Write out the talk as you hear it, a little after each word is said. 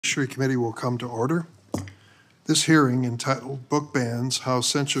Judiciary Committee will come to order. This hearing, entitled Book Bans, How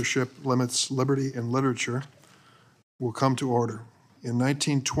Censorship Limits Liberty in Literature, will come to order. In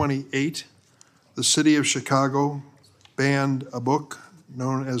 1928, the city of Chicago banned a book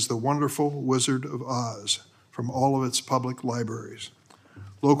known as The Wonderful Wizard of Oz from all of its public libraries.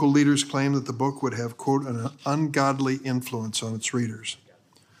 Local leaders claimed that the book would have, quote, an ungodly influence on its readers.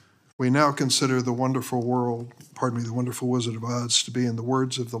 We now consider The Wonderful Wizard of Oz to be, in the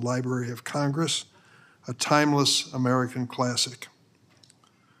words of the Library of Congress, a timeless American classic.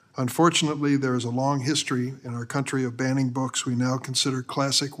 Unfortunately, there is a long history in our country of banning books we now consider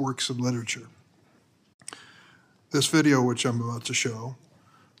classic works of literature. This video, which I'm about to show,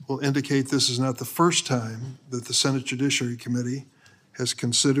 will indicate this is not the first time that the Senate Judiciary Committee has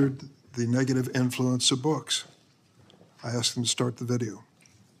considered the negative influence of books. I ask them to start the video.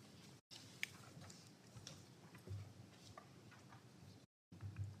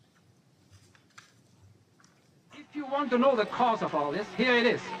 If you want to know the cause of all this, here it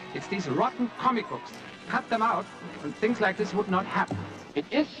is. It's these rotten comic books. Cut them out, and things like this would not happen. It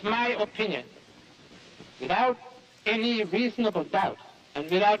is my opinion, without any reasonable doubt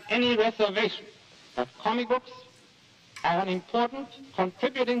and without any reservation, that comic books are an important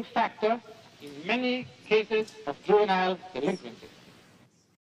contributing factor in many cases of juvenile delinquency.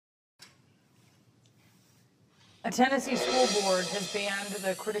 A Tennessee school board has banned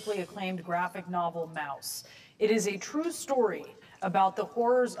the critically acclaimed graphic novel Mouse. It is a true story about the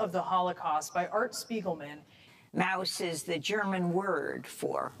horrors of the Holocaust by Art Spiegelman. Mouse is the German word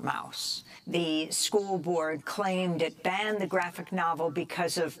for mouse. The school board claimed it banned the graphic novel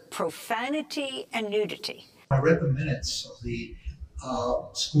because of profanity and nudity. I read the minutes of the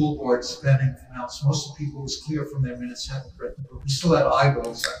school board banning Mouse. Most of the people, it was clear from their minutes, hadn't read the book. We still had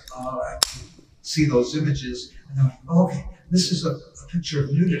eyeballs. I could see those images, and I went, okay, this is a picture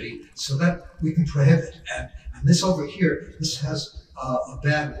of nudity, so that we can prohibit. And this over here, this has a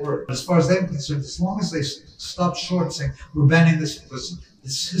bad word. As far as they're concerned, as long as they stop short saying, we're banning this because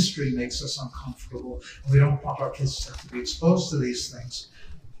this history makes us uncomfortable, and we don't want our kids to have to be exposed to these things,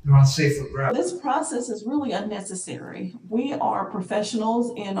 they're on safer ground. This process is really unnecessary. We are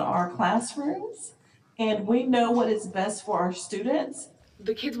professionals in our classrooms, and we know what is best for our students.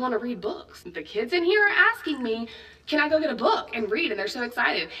 The kids want to read books. The kids in here are asking me, can I go get a book and read? And they're so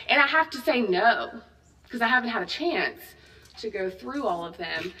excited. And I have to say no, because I haven't had a chance to go through all of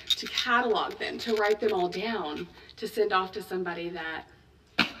them, to catalog them, to write them all down, to send off to somebody that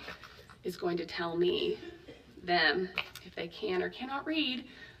is going to tell them, if they can or cannot read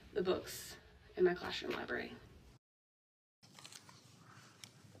the books in my classroom library.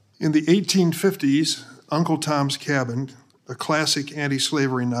 In the 1850s, Uncle Tom's Cabin, a classic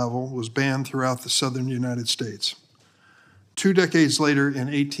anti-slavery novel, was banned throughout the southern United States. 2 decades later, in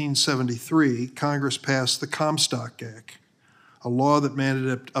 1873, Congress passed the Comstock Act, a law that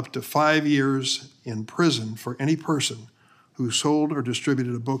mandated up to 5 years in prison for any person who sold or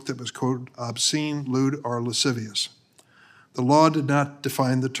distributed a book that was, quote, obscene, lewd, or lascivious. The law did not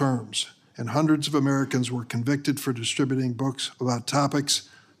define the terms, and hundreds of Americans were convicted for distributing books about topics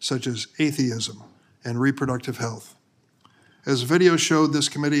such as atheism and reproductive health. As the video showed, this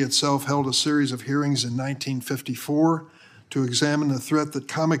committee itself held a series of hearings in 1954 to examine the threat that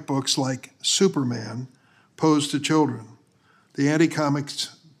comic books like Superman pose to children. The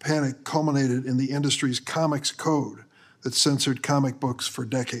anti-comics panic culminated in the industry's comics code that censored comic books for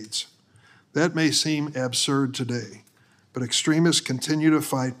decades. That may seem absurd today, but extremists continue to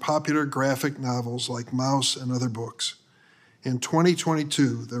fight popular graphic novels like Mouse and other books. In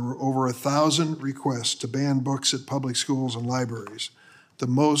 2022, there were over 1,000 requests to ban books at public schools and libraries, the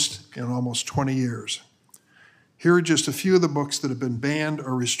most in almost 20 years. Here are just a few of the books that have been banned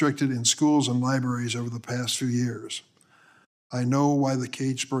or restricted in schools and libraries over the past few years. I Know Why the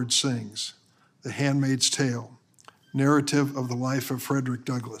Caged Bird Sings, The Handmaid's Tale, Narrative of the Life of Frederick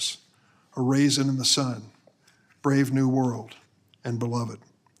Douglass, A Raisin in the Sun, Brave New World, and Beloved.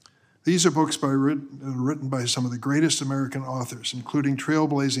 These are books written by some of the greatest American authors, including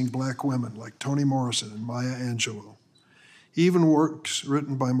trailblazing Black women like Toni Morrison and Maya Angelou. Even works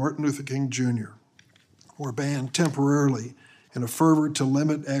written by Martin Luther King Jr. were banned temporarily in a fervor to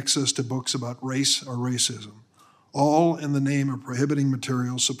limit access to books about race or racism, all in the name of prohibiting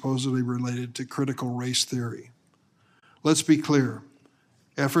material supposedly related to critical race theory. Let's be clear,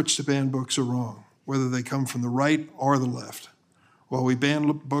 efforts to ban books are wrong, whether they come from the right or the left. While we ban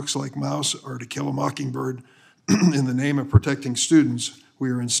books like Mouse or To Kill a Mockingbird in the name of protecting students, we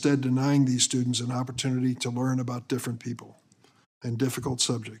are instead denying these students an opportunity to learn about different people and difficult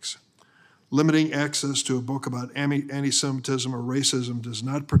subjects. Limiting access to a book about anti-Semitism or racism does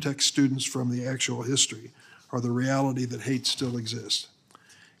not protect students from the actual history or the reality that hate still exists.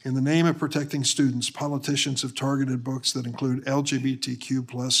 In the name of protecting students, politicians have targeted books that include LGBTQ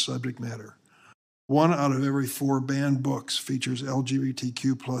plus subject matter. 1 out of every 4 banned books features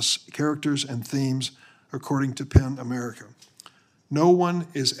LGBTQ plus characters and themes, according to PEN America. No one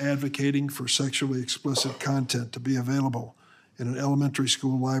is advocating for sexually explicit content to be available in an elementary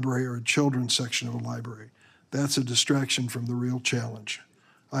school library or a children's section of a library. That's a distraction from the real challenge.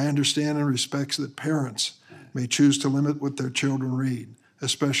 I understand and respect that parents may choose to limit what their children read,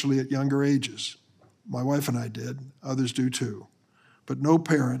 especially at younger ages. My wife and I did, others do too. But no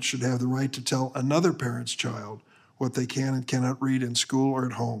parent should have the right to tell another parent's child what they can and cannot read in school or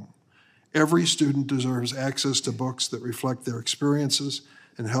at home. Every student deserves access to books that reflect their experiences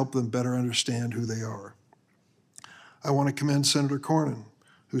and help them better understand who they are. I want to commend Senator Cornyn,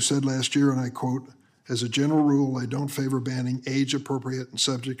 who said last year, and I quote, "As a general rule, I don't favor banning age-appropriate and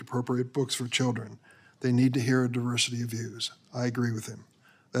subject-appropriate books for children. They need to hear a diversity of views." I agree with him.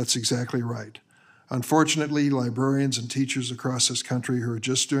 That's exactly right. Unfortunately, librarians and teachers across this country who are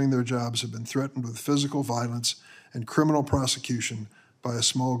just doing their jobs have been threatened with physical violence and criminal prosecution by a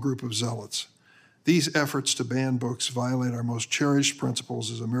small group of zealots. These efforts to ban books violate our most cherished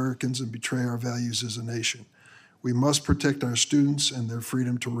principles as Americans and betray our values as a nation. We must protect our students and their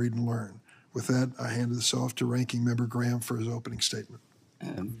freedom to read and learn. With that, I hand this off to Ranking Member Graham for his opening statement.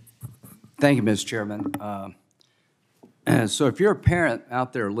 Thank you, Mr. Chairman. So if you're a parent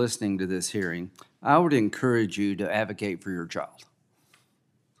out there listening to this hearing, I would encourage you to advocate for your child.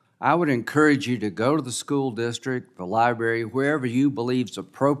 I would encourage you to go to the school district, the library, wherever you believe is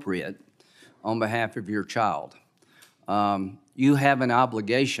appropriate on behalf of your child. You have an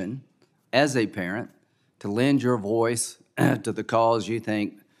obligation as a parent to lend your voice to the cause you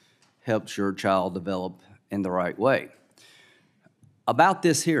think helps your child develop in the right way. About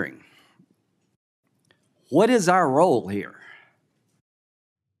this hearing, what is our role here?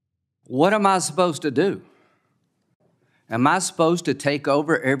 What am I supposed to do? Am I supposed to take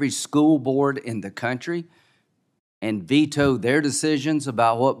over every school board in the country and veto their decisions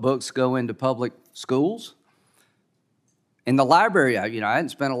about what books go into public schools? In the library, I hadn't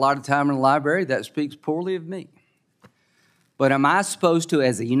spent a lot of time in the library. That speaks poorly of me. But am I supposed to,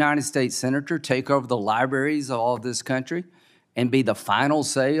 as a United States Senator, take over the libraries of all of this country and be the final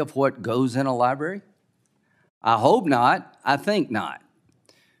say of what goes in a library? I hope not. I think not.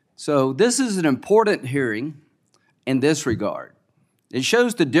 So this is an important hearing in this regard. It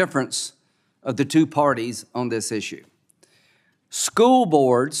shows the difference of the two parties on this issue. School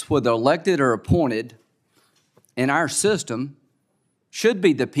boards, whether elected or appointed in our system, should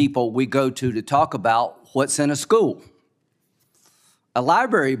be the people we go to talk about what's in a school. A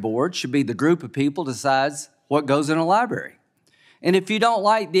library board should be the group of people that decides what goes in a library. And if you don't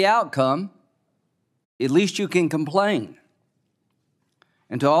like the outcome, at least you can complain.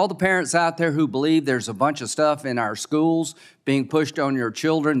 And to all the parents out there who believe there's a bunch of stuff in our schools being pushed on your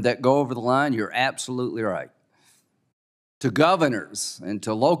children that go over the line, you're absolutely right. To governors and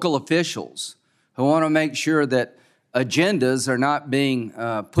to local officials who want to make sure that agendas are not being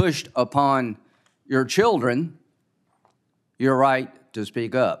pushed upon your children, you're right to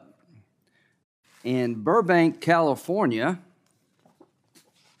speak up. In Burbank, California,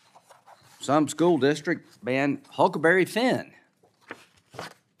 some school districts banned Huckleberry Finn,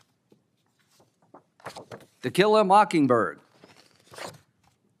 To Kill a Mockingbird.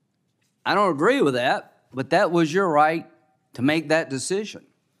 I don't agree with that, but that was your right to make that decision.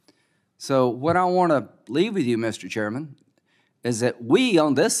 So what I want to leave with you, Mr. Chairman, is that we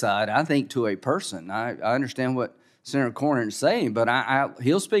on this side, I think to a person, I understand what Senator Cornyn is saying, but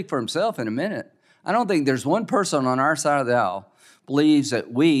he'll speak for himself in a minute. I don't think there's one person on our side of the aisle believes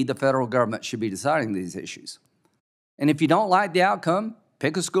that we, the federal government, should be deciding these issues. And if you don't like the outcome,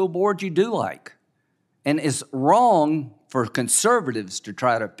 pick a school board you do like. And it's wrong for conservatives to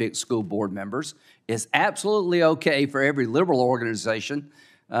try to pick school board members. It's absolutely okay for every liberal organization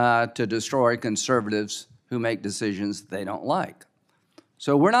to destroy conservatives who make decisions they don't like.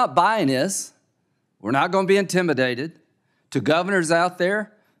 So we're not buying this. We're not going to be intimidated. To governors out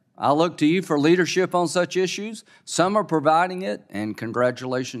there, I look to you for leadership on such issues. Some are providing it, and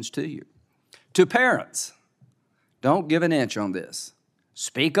congratulations to you. To parents, don't give an inch on this.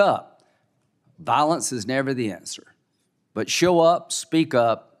 Speak up. Violence is never the answer. But show up, speak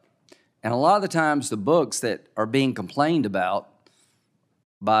up, and a lot of the times the books that are being complained about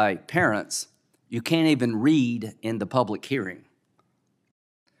by parents, you can't even read in the public hearing.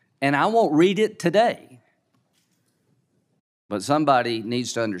 And I won't read it today. But somebody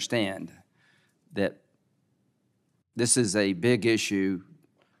needs to understand that this is a big issue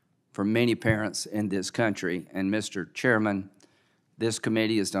for many parents in this country. And Mr. Chairman, this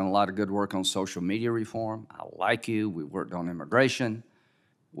committee has done a lot of good work on social media reform. I like you. We worked on immigration.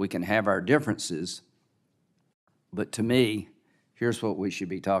 We can have our differences, but to me, here's what we should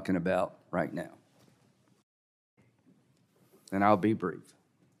be talking about right now. And I'll be brief.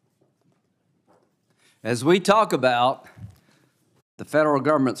 As we talk about the federal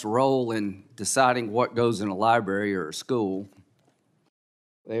government's role in deciding what goes in a library or a school,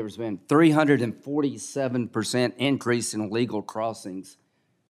 there's been 347% increase in illegal crossings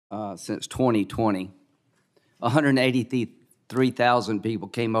since 2020. 183,000 people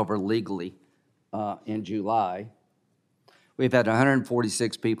came over legally in July. We've had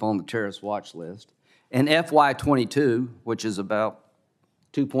 146 people on the terrorist watch list. In FY22, which is about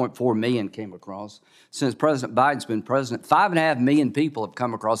 2.4 million came across. Since President Biden's been president, 5.5 million people have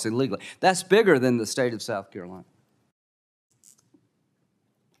come across illegally. That's bigger than the state of South Carolina.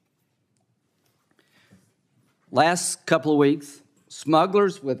 Last couple of weeks,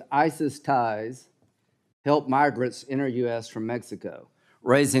 smugglers with ISIS ties helped migrants enter U.S. from Mexico,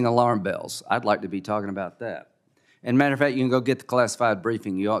 raising alarm bells. I'd like to be talking about that. And matter of fact, you can go get the classified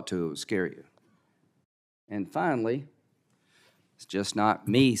briefing. You ought to. It will scare you. And finally, it's just not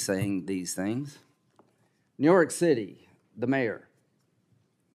me saying these things. New York City, the mayor,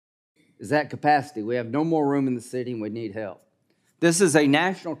 is at capacity. We have no more room in the city and we need help. This is a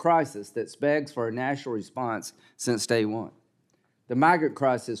national crisis that begs for a national response since day one. The migrant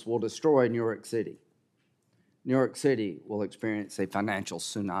crisis will destroy New York City. New York City will experience a financial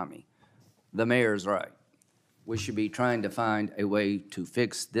tsunami. The mayor's right. We should be trying to find a way to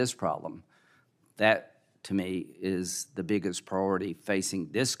fix this problem. That, to me, is the biggest priority facing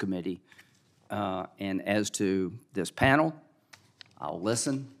this committee. And as to this panel, I'll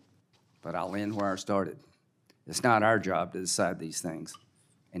listen, but I'll end where I started. It's not our job to decide these things.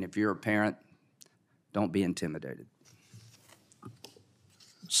 And if you're a parent, don't be intimidated.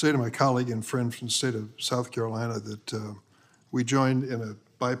 Say to my colleague and friend from the state of South Carolina that we joined in a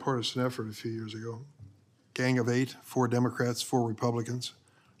bipartisan effort a few years ago. Gang of 8, 4 Democrats, 4 Republicans,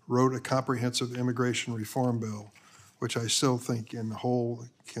 wrote a comprehensive immigration reform bill, which I still think in the whole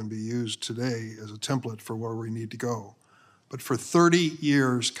can be used today as a template for where we need to go. But for 30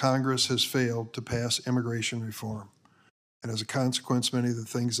 years, Congress has failed to pass immigration reform. And as a consequence, many of the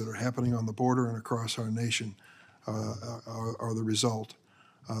things that are happening on the border and across our nation are the result.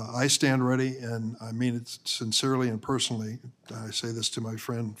 I stand ready, and I mean it sincerely and personally, I say this to my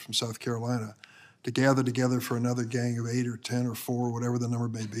friend from South Carolina, to gather together for another gang of 8 or 10 or 4, whatever the number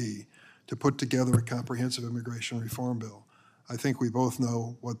may be, to put together a comprehensive immigration reform bill. I think we both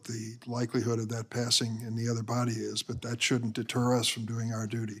know what the likelihood of that passing in the other body is, but that shouldn't deter us from doing our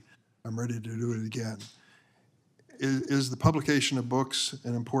duty. I'm ready to do it again. Is the publication of books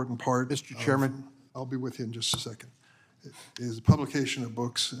an important part? Mr. Chairman? I'll be with you in just a second. Is the publication of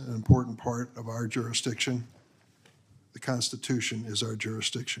books an important part of our jurisdiction? The Constitution is our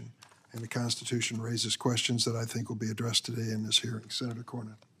jurisdiction, and the Constitution raises questions that I think will be addressed today in this hearing. Senator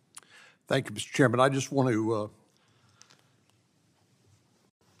Cornyn. Thank you, Mr. Chairman. I just want to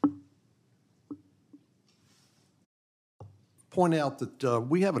point out that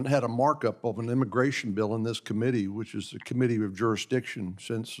we haven't had a markup of an immigration bill in this committee, which is the committee of jurisdiction,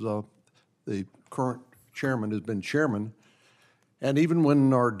 since the current chairman has been chairman. And even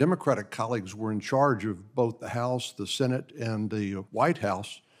when our Democratic colleagues were in charge of both the House, the Senate, and the White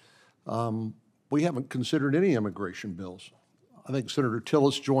House, we haven't considered any immigration bills. I think Senator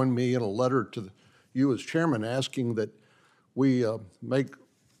Tillis joined me in a letter to you as chairman asking that we make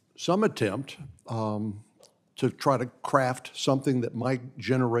some attempt to try to craft something that might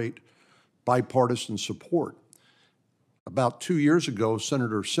generate bipartisan support. About 2 years ago,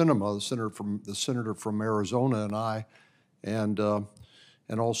 Senator Sinema, the senator from Arizona, and I, and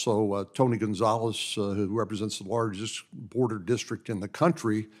also Tony Gonzalez, who represents the largest border district in the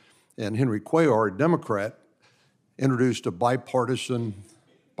country, and Henry Cuellar, a Democrat, introduced a bipartisan,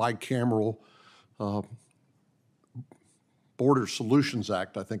 bicameral Border Solutions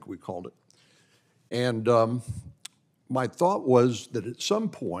Act, I think we called it. And my thought was that at some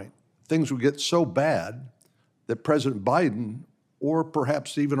point, things would get so bad that President Biden, or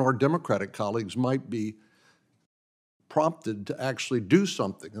perhaps even our Democratic colleagues, might be prompted to actually do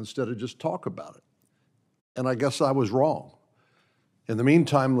something instead of just talk about it. And I guess I was wrong. In the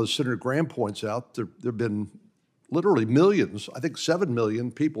meantime, as Senator Graham points out, there have been literally millions, I think 7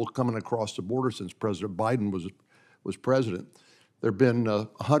 million people coming across the border since President Biden was president. There have been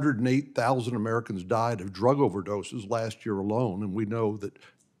 108,000 Americans died of drug overdoses last year alone, and we know that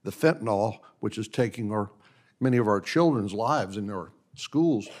the fentanyl, which is taking many of our children's lives in our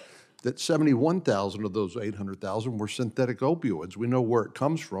schools, that 71,000 of those 800,000 were synthetic opioids. We know where it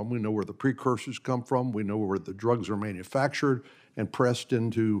comes from. We know where the precursors come from. We know where the drugs are manufactured and pressed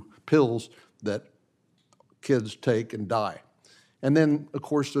into pills that kids take and die. And then, of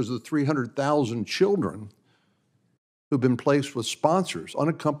course, there's the 300,000 children who've been placed with sponsors,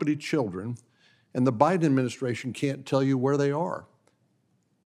 unaccompanied children, and the Biden administration can't tell you where they are.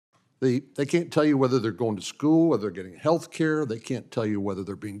 They can't tell you whether they're going to school, whether they're getting health care. They can't tell you whether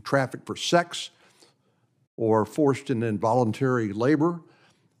they're being trafficked for sex or forced into involuntary labor.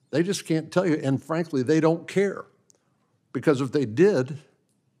 They just can't tell you, and frankly, they don't care. Because if they did,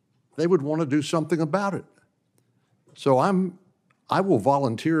 they would want to do something about it. So I will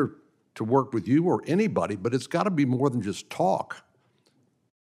volunteer to work with you or anybody, but it's got to be more than just talk.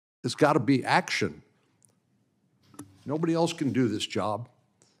 It's got to be action. Nobody else can do this job.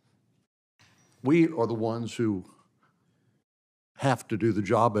 We are the ones who have to do the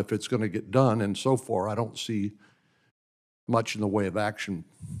job if it's going to get done, and so far I don't see much in the way of action.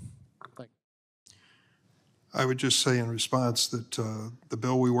 I would just say in response that the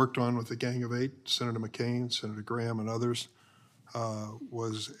bill we worked on with the Gang of Eight, Senator McCain, Senator Graham, and others,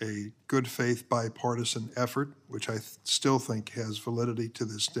 was a good faith bipartisan effort, which I still think has validity to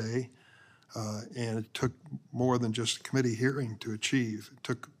this day. And it took more than just a committee hearing to achieve. It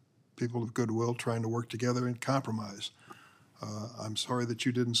took people of goodwill trying to work together and compromise. I'm sorry that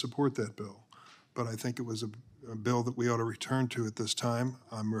you didn't support that bill, but I think it was a bill that we ought to return to at this time.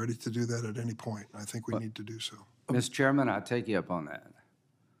 I'm ready to do that at any point. I think we need to do so. Mr. Chairman, I take you up on that.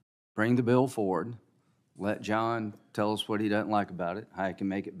 Bring the bill forward. Let John tell us what he doesn't like about it, how he can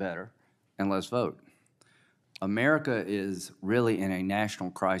make it better, and let's vote. America is really in a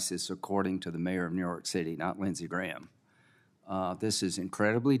national crisis, according to the mayor of New York City, not Lindsey Graham. This is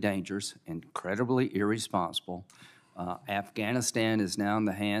incredibly dangerous, incredibly irresponsible. Afghanistan is now in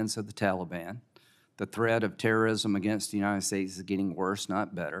the hands of the Taliban. The threat of terrorism against the United States is getting worse,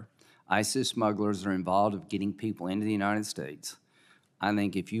 not better. ISIS smugglers are involved in getting people into the United States. I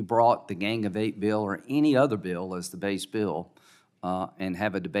think if you brought the Gang of Eight bill or any other bill as the base bill and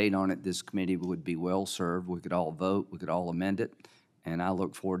have a debate on it, this committee would be well served. We could all vote, we could all amend it, and I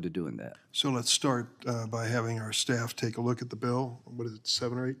look forward to doing that. So let's start by having our staff take a look at the bill. What is it,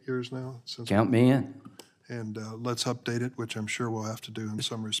 7 or 8 years now? Count me in. And let's update it, which I'm sure we'll have to do in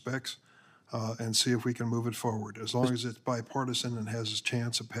some respects, and see if we can move it forward. As long as it's bipartisan and has a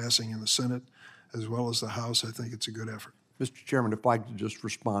chance of passing in the Senate as well as the House, I think it's a good effort. Mr. Chairman, if I could just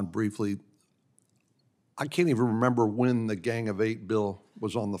respond briefly. I can't even remember when the Gang of Eight bill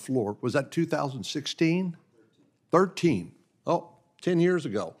was on the floor. Was that 2016? 13. Oh, 10 years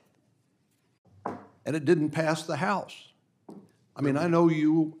ago. And it didn't pass the House. I mean, I know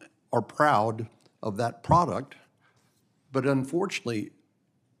you are proud of that product, but unfortunately,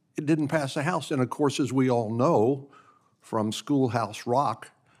 it didn't pass the House. And of course, as we all know from Schoolhouse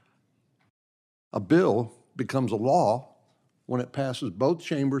Rock, a bill becomes a law when it passes both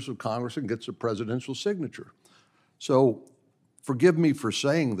chambers of Congress and gets a presidential signature. So forgive me for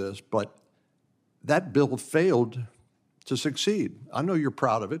saying this, but that bill failed to succeed. I know you're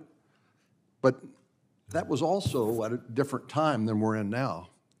proud of it, but that was also at a different time than we're in now.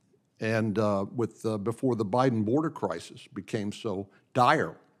 And before the Biden border crisis became so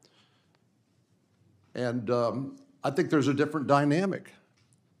dire. And I think there's a different dynamic.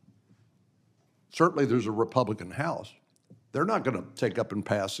 Certainly there's a Republican House. They're not going to take up and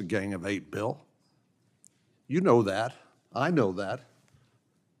pass the Gang of Eight bill. You know that. I know that.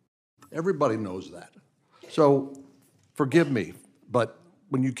 Everybody knows that. So forgive me, but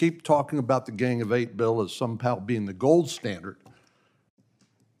when you keep talking about the Gang of Eight bill as somehow being the gold standard,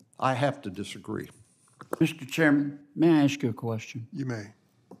 I have to disagree. Mr. Chairman, may I ask you a question? You may.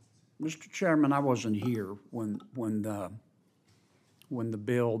 Mr. Chairman, I wasn't here when the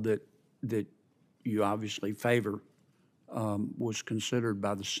bill that you obviously favor was considered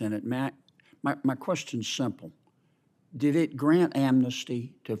by the Senate. My question's simple. Did it grant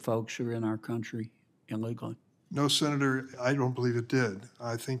amnesty to folks who are in our country illegally? No, Senator, I don't believe it did.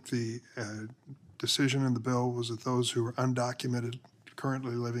 I think the decision in the bill was that those who are undocumented,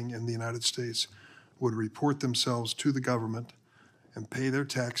 currently living in the United States, would report themselves to the government and pay their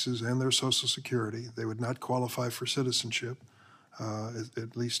taxes and their Social Security. They would not qualify for citizenship,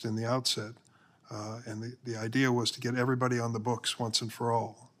 at least in the outset. And the idea was to get everybody on the books once and for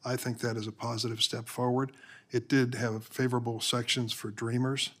all. I think that is a positive step forward. It did have favorable sections for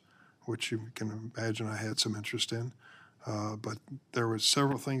Dreamers, which you can imagine I had some interest in. But there were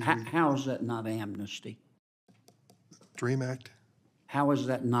several things. How is that not amnesty? Dream Act? How is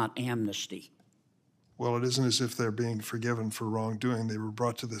that not amnesty? Well, it isn't as if they're being forgiven for wrongdoing. They were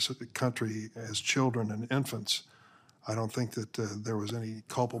brought to this country as children and infants. I don't think that there was any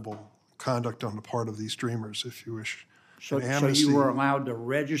culpable conduct on the part of these dreamers, if you wish. So you were allowed to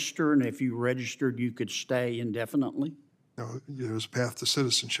register, and if you registered, you could stay indefinitely? No, there was a path to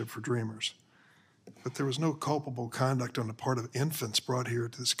citizenship for dreamers. But there was no culpable conduct on the part of infants brought here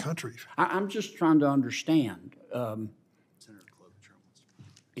to this country. I'm just trying to understand.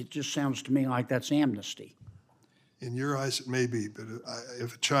 It just sounds to me like that's amnesty. In your eyes, it may be, but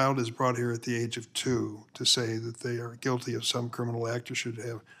if a child is brought here at the age of 2 to say that they are guilty of some criminal act or should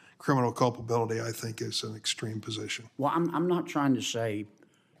have criminal culpability, I think is an extreme position. Well, I'm not trying to say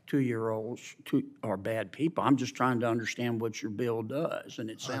 2-year-olds are bad people. I'm just trying to understand what your bill does, and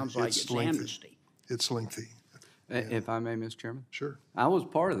it sounds like it's amnesty. It's lengthy. If I may, Mr. Chairman? Sure. I was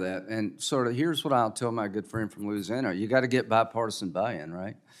part of that, and sort of here's what I'll tell my good friend from Louisiana. You got to get bipartisan buy-in,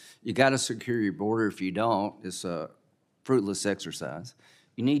 right? You got to secure your border. If you don't, it's a fruitless exercise.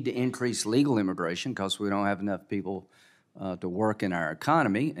 You need to increase legal immigration because we don't have enough people to work in our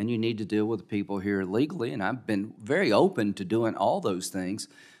economy, and you need to deal with the people here legally, and I've been very open to doing all those things,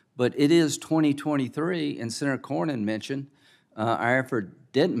 but it is 2023, and Senator Cornyn mentioned our effort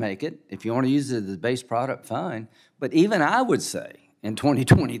didn't make it. If you want to use it as a base product, fine. But even I would say in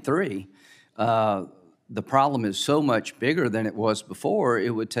 2023, the problem is so much bigger than it was before. It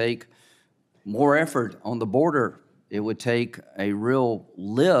would take more effort on the border. It would take a real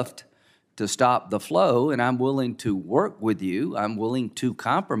lift to stop the flow, and I'm willing to work with you. I'm willing to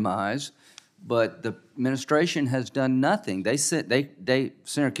compromise, but the administration has done nothing.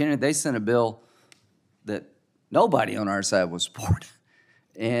 Senator Kennedy, they sent a bill that nobody on our side would support.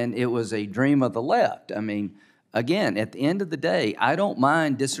 And it was a dream of the left. I mean, again, at the end of the day, I don't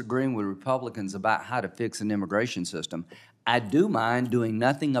mind disagreeing with Republicans about how to fix an immigration system. I do mind doing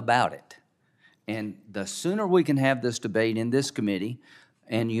nothing about it. And the sooner we can have this debate in this committee,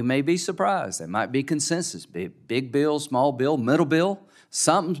 and you may be surprised, there might be consensus, big bill, small bill, middle bill,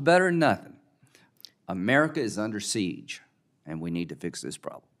 something's better than nothing. America is under siege, and we need to fix this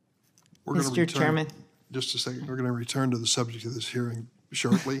problem. Mr. Chairman. Just a second. We're going to return to the subject of this hearing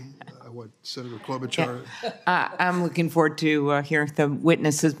shortly. Senator Klobuchar? I'm looking forward to hearing the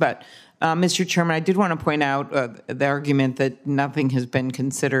witnesses, but Mr. Chairman, I did want to point out the argument that nothing has been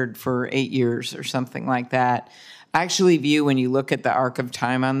considered for 8 years or something like that. I actually view, when you look at the arc of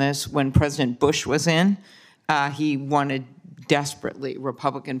time on this, when President Bush was in, he wanted desperately,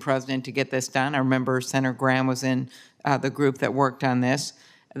 Republican president, to get this done. I remember Senator Graham was in the group that worked on this.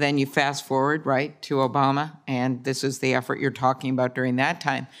 Then you fast forward, right, to Obama, and this is the effort you're talking about during that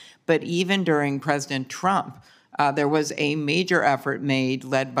time. But even during President Trump, there was a major effort made,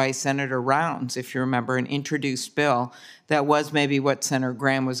 led by Senator Rounds, if you remember, an introduced bill that was maybe what Senator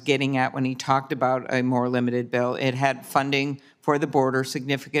Graham was getting at when he talked about a more limited bill. It had funding for the border,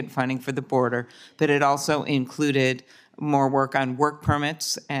 significant funding for the border, but it also included more work on work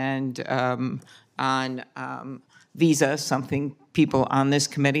permits and on visas, something people on this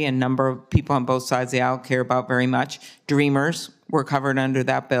committee and a number of people on both sides of the aisle care about very much. Dreamers were covered under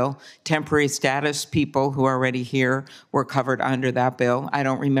that bill. Temporary status people who are already here were covered under that bill. I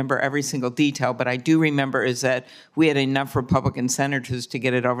don't remember every single detail, but I do remember is that we had enough Republican senators to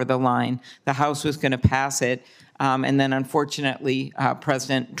get it over the line. The House was going to pass it, and then unfortunately,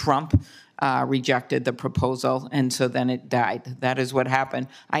 President Trump rejected the proposal, and so then it died. That is what happened.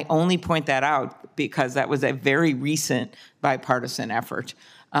 I only point that out because that was a very recent bipartisan effort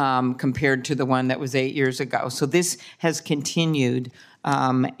compared to the one that was 8 years ago. So this has continued,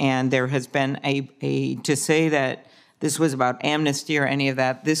 and there has been to say that this was about amnesty or any of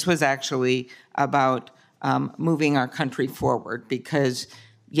that, this was actually about moving our country forward because,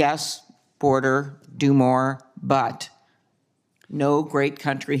 yes, border, do more, but no great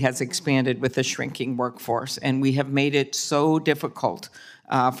country has expanded with a shrinking workforce, and we have made it so difficult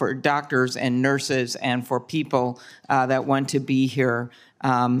for doctors and nurses and for people that want to be here.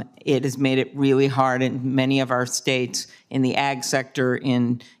 It has made it really hard in many of our states, in the ag sector,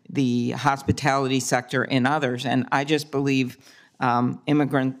 in the hospitality sector, and others. And I just believe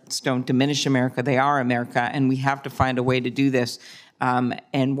immigrants don't diminish America. They are America, and we have to find a way to do this.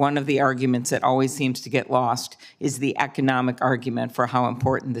 And one of the arguments that always seems to get lost is the economic argument for how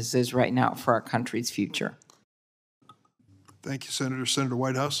important this is right now for our country's future. Thank you, Senator. Senator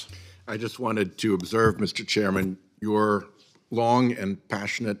Whitehouse. I just wanted to observe, Mr. Chairman, your long and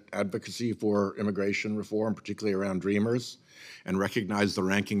passionate advocacy for immigration reform, particularly around Dreamers, and recognize the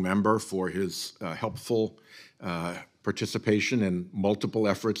ranking member for his helpful participation in multiple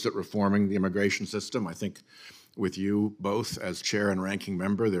efforts at reforming the immigration system. I think with you both as chair and ranking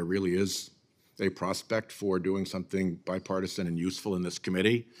member. There really is a prospect for doing something bipartisan and useful in this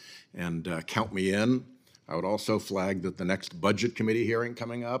committee, and count me in. I would also flag that the next budget committee hearing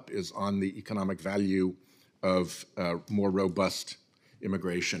coming up is on the economic value of more robust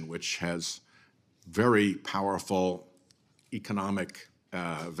immigration, which has very powerful economic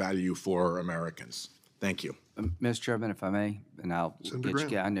value for Americans. Thank you. Mr. Chairman, if I may, and I'll Senator get you,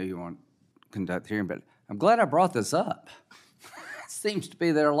 Graham. I know you want to conduct the hearing, but I'm glad I brought this up. Seems to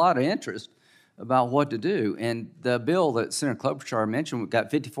be there a lot of interest about what to do. And the bill that Senator Klobuchar mentioned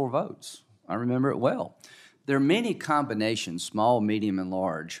got 54 votes. I remember it well. There are many combinations, small, medium, and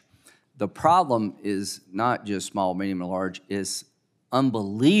large. The problem is not just small, medium, and large, it's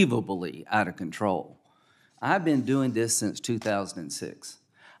unbelievably out of control. I've been doing this since 2006.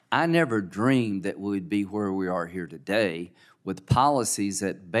 I never dreamed that we would be where we are here today with policies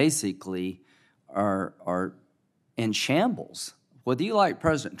that basically are in shambles. Whether you like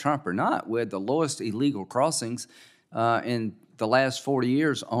President Trump or not, we had the lowest illegal crossings in the last 40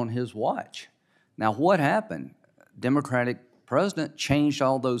 years on his watch. Now, what happened? Democratic president changed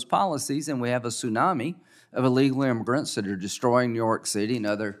all those policies, and we have a tsunami of illegal immigrants that are destroying New York City and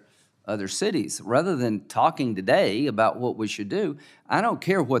other cities. Rather than talking today about what we should do, I don't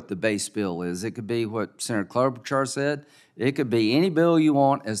care what the base bill is. It could be what Senator Klobuchar said. It could be any bill you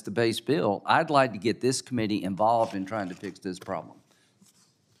want as the base bill. I'd like to get this committee involved in trying to fix this problem.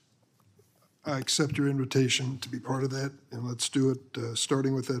 I accept your invitation to be part of that, and let's do it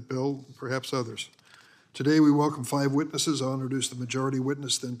starting with that bill, perhaps others. Today, we welcome 5 witnesses. I'll introduce the majority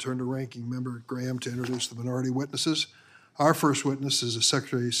witness, then turn to Ranking Member Graham to introduce the minority witnesses. Our first witness is the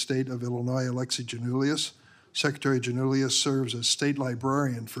Secretary of State of Illinois, Alexi Janulius. Secretary Janulius serves as state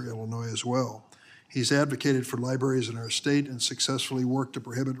librarian for Illinois as well. He's advocated for libraries in our state and successfully worked to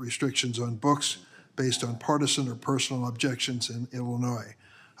prohibit restrictions on books based on partisan or personal objections in Illinois.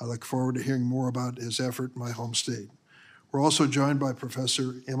 I look forward to hearing more about his effort in my home state. We're also joined by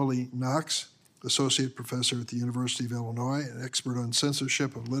Professor Emily Knox, Associate Professor at the University of Illinois, an expert on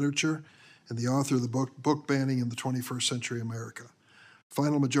censorship of literature, and the author of the book, Book Banning in the 21st Century America.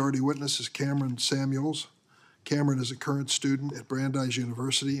 Final majority witness is Cameron Samuels. Cameron is a current student at Brandeis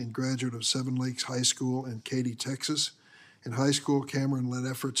University and graduate of Seven Lakes High School in Katy, Texas. In high school, Cameron led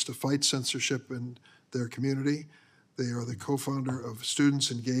efforts to fight censorship in their community. They are the co-founder of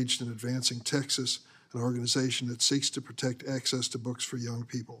Students Engaged in Advancing Texas, an organization that seeks to protect access to books for young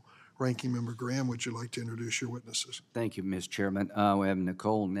people. Ranking Member Graham, would you like to introduce your witnesses? Thank you, Mr. Chairman. We have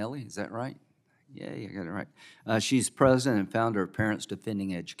Nicole Nelly, is that right? Yeah, I got it right. She's president and founder of Parents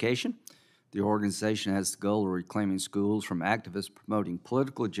Defending Education. The organization has the goal of reclaiming schools from activists promoting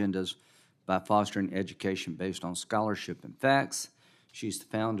political agendas by fostering education based on scholarship and facts. She's the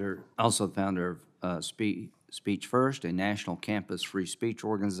founder, also the founder of Speech First, a national campus free speech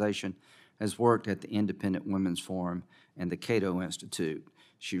organization, has worked at the Independent Women's Forum and the Cato Institute.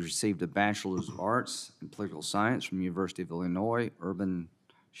 She received a Bachelor's of Arts in Political Science from the University of Illinois,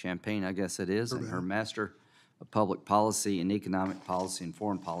 Urbana-Champaign, I guess it is, and her Master of Public Policy and Economic Policy and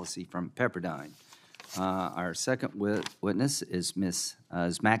Foreign Policy from Pepperdine. Our second witness is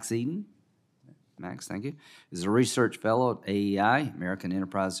Max Eden. Max, thank you. Is a research fellow at AEI, American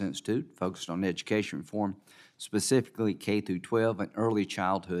Enterprise Institute, focused on education reform, specifically K through 12 and early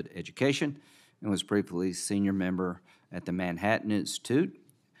childhood education, and was briefly senior member at the Manhattan Institute.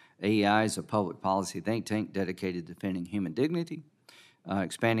 AEI is a public policy think tank dedicated to defending human dignity,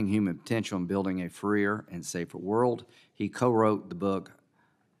 expanding human potential, and building a freer and safer world. He co-wrote the book,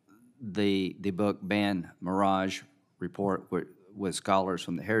 the book Ban Mirage Report with scholars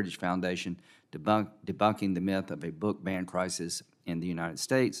from the Heritage Foundation, debunking the myth of a book ban crisis in the United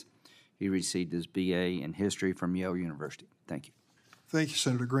States. He received his BA in history from Yale University. Thank you. Thank you,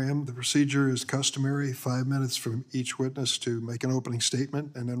 Senator Graham. The procedure is customary, 5 minutes from each witness to make an opening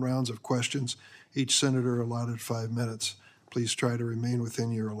statement, and then rounds of questions. Each senator allotted 5 minutes. Please try to remain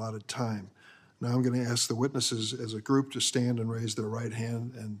within your allotted time. Now I'm going to ask the witnesses as a group to stand and raise their right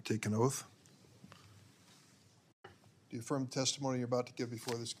hand and take an oath. Do you affirm the testimony you're about to give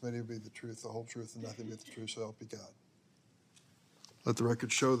before this committee will be the truth, the whole truth, and nothing but the truth, so help you God? Let the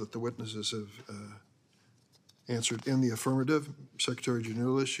record show that the witnesses have answered in the affirmative. Secretary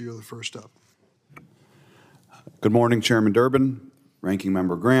Janulius, you're the first up. Good morning, Chairman Durbin, Ranking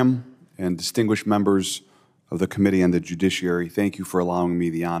Member Graham, and distinguished members of the Committee on the Judiciary. Thank you for allowing me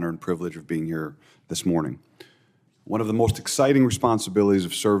the honor and privilege of being here this morning. One of the most exciting responsibilities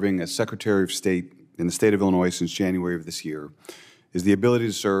of serving as Secretary of State in the state of Illinois since January of this year is the ability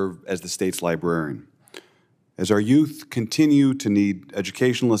to serve as the state's librarian. As our youth continue to need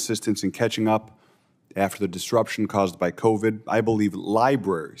educational assistance in catching up After the disruption caused by COVID, I believe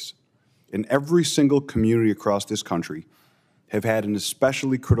libraries in every single community across this country have had an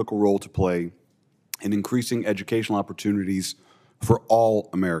especially critical role to play in increasing educational opportunities for all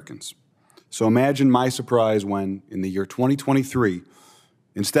Americans. So imagine my surprise when, in the year 2023,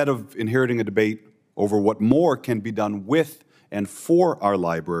 instead of inheriting a debate over what more can be done with and for our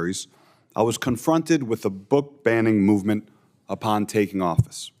libraries, I was confronted with the book banning movement upon taking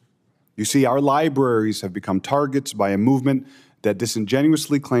office. You see, our libraries have become targets by a movement that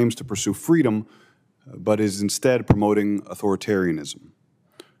disingenuously claims to pursue freedom, but is instead promoting authoritarianism.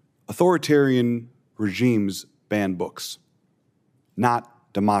 Authoritarian regimes ban books,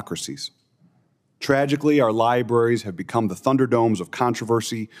 not democracies. Tragically, our libraries have become the thunderdomes of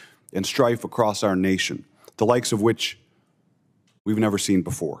controversy and strife across our nation, the likes of which we've never seen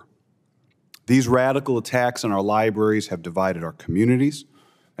before. These radical attacks on our libraries have divided our communities,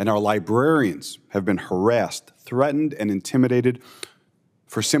 and our librarians have been harassed, threatened, and intimidated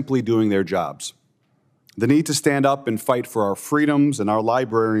for simply doing their jobs. The need to stand up and fight for our freedoms and our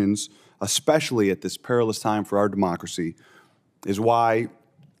librarians, especially at this perilous time for our democracy, is why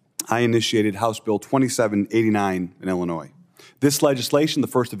I initiated House Bill 2789 in Illinois. This legislation, the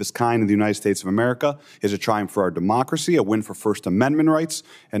first of its kind in the United States of America, is a triumph for our democracy, a win for First Amendment rights,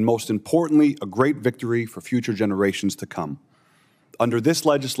 and most importantly, a great victory for future generations to come. Under this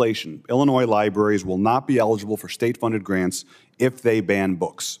legislation, Illinois libraries will not be eligible for state-funded grants if they ban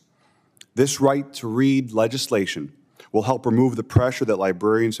books. This right to read legislation will help remove the pressure that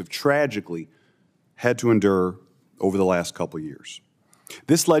librarians have tragically had to endure over the last couple years.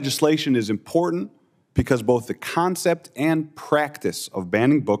 This legislation is important because both the concept and practice of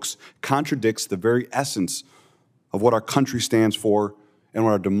banning books contradicts the very essence of what our country stands for and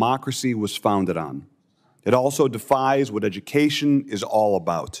what our democracy was founded on. It also defies what education is all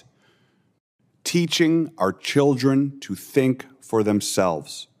about: teaching our children to think for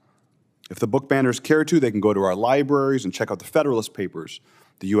themselves. If the book banners care to, they can go to our libraries and check out the Federalist Papers,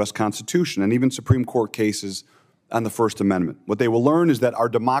 the U.S. Constitution, and even Supreme Court cases on the First Amendment. What they will learn is that our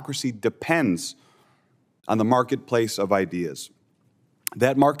democracy depends on the marketplace of ideas.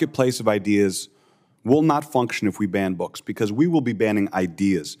 That marketplace of ideas will not function if we ban books, because we will be banning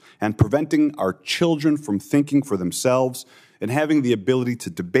ideas and preventing our children from thinking for themselves and having the ability to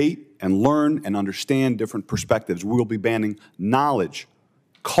debate and learn and understand different perspectives. We will be banning knowledge,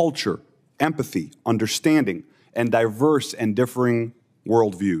 culture, empathy, understanding, and diverse and differing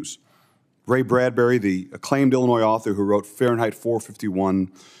worldviews. Ray Bradbury, the acclaimed Illinois author who wrote Fahrenheit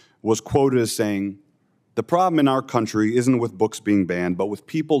 451, was quoted as saying, "The problem in our country isn't with books being banned, but with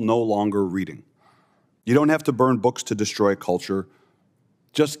people no longer reading. You don't have to burn books to destroy culture.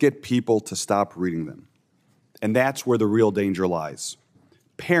 Just get people to stop reading them." And that's where the real danger lies.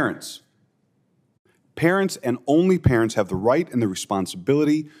 Parents and only parents have the right and the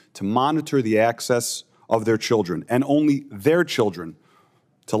responsibility to monitor the access of their children, and only their children,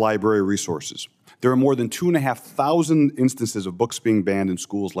 to library resources. There are more than 2,500 instances of books being banned in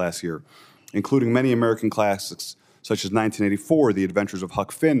schools last year, including many American classics such as 1984, The Adventures of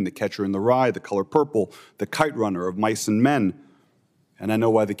Huck Finn, The Catcher in the Rye, The Color Purple, The Kite Runner, Of Mice and Men, and I Know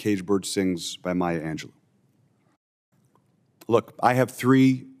Why the Caged Bird Sings by Maya Angelou. Look, I have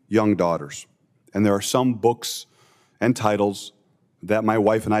 3 young daughters, and there are some books and titles that my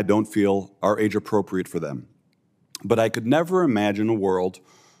wife and I don't feel are age appropriate for them. But I could never imagine a world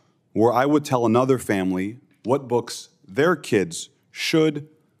where I would tell another family what books their kids should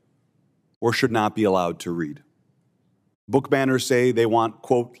or should not be allowed to read. Book banners say they want,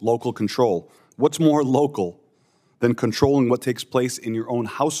 quote, local control. What's more local than controlling what takes place in your own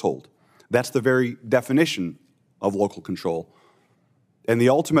household? That's the very definition of local control. And the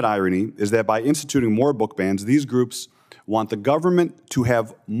ultimate irony is that by instituting more book bans, these groups want the government to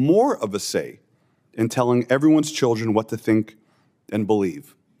have more of a say in telling everyone's children what to think and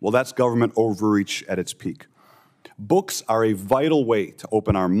believe. Well, that's government overreach at its peak. Books are a vital way to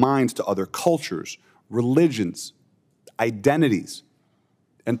open our minds to other cultures, religions, identities,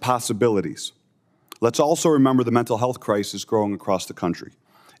 and possibilities. Let's also remember the mental health crisis growing across the country.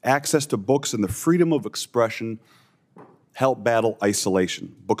 Access to books and the freedom of expression help battle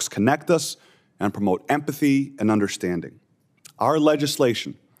isolation. Books connect us and promote empathy and understanding. Our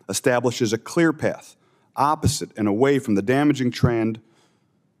legislation establishes a clear path, opposite and away from the damaging trend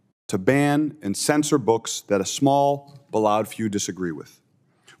to ban and censor books that a small but loud few disagree with.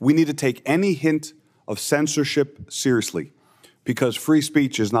 We need to take any hint of censorship seriously, because free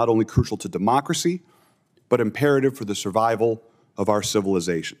speech is not only crucial to democracy, but imperative for the survival of our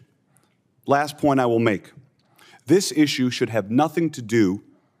civilization. Last point I will make. This issue should have nothing to do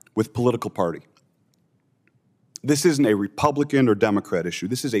with political party. This isn't a Republican or Democrat issue.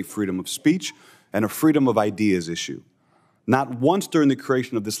 This is a freedom of speech and a freedom of ideas issue. Not once during the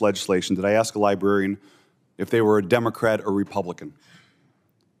creation of this legislation did I ask a librarian if they were a Democrat or Republican.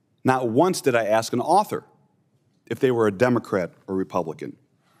 Not once did I ask an author if they were a Democrat or Republican.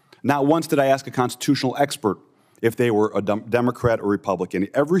 Not once did I ask a constitutional expert if they were a Democrat or Republican.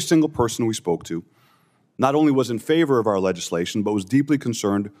 Every single person we spoke to not only was in favor of our legislation, but was deeply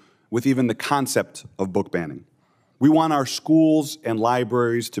concerned with even the concept of book banning. We want our schools and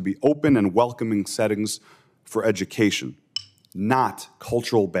libraries to be open and welcoming settings for education, not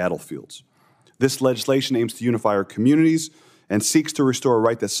cultural battlefields. This legislation aims to unify our communities and seeks to restore a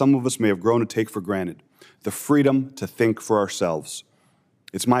right that some of us may have grown to take for granted, the freedom to think for ourselves.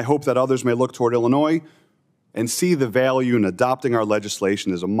 It's my hope that others may look toward Illinois and see the value in adopting our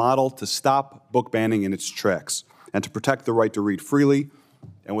legislation as a model to stop book banning in its tracks and to protect the right to read freely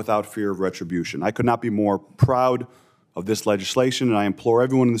and without fear of retribution. I could not be more proud of this legislation, and I implore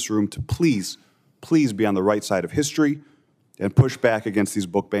everyone in this room to please be on the right side of history and push back against these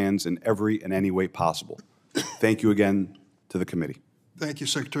book bans in every and any way possible. Thank you again to the committee. Thank you,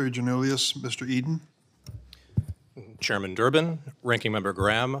 Secretary Janulius. Mr. Eden. Chairman Durbin, Ranking Member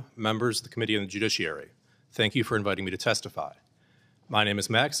Graham, members of the Committee on the Judiciary, thank you for inviting me to testify. My name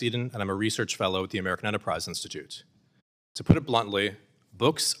is Max Eden, and I'm a research fellow at the American Enterprise Institute. To put it bluntly,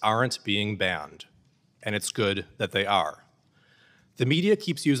 books aren't being banned, and it's good that they are. The media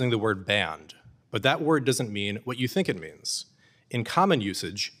keeps using the word banned, but that word doesn't mean what you think it means. In common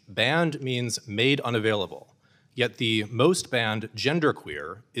usage, banned means made unavailable, yet the most banned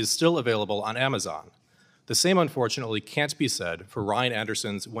genderqueer is still available on Amazon. The same, unfortunately, can't be said for Ryan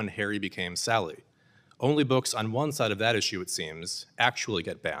Anderson's When Harry Became Sally. Only books on one side of that issue, it seems, actually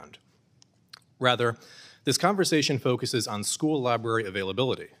get banned. Rather, this conversation focuses on school library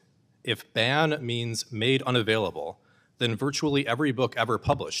availability. If ban means made unavailable, then virtually every book ever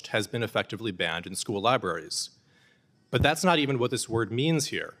published has been effectively banned in school libraries. But that's not even what this word means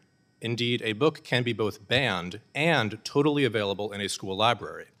here. Indeed, a book can be both banned and totally available in a school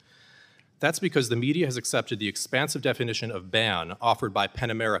library. That's because the media has accepted the expansive definition of ban offered by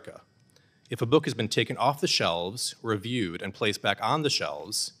PEN America. If a book has been taken off the shelves, reviewed, and placed back on the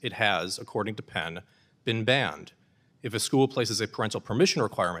shelves, it has, according to PEN, been banned. If a school places a parental permission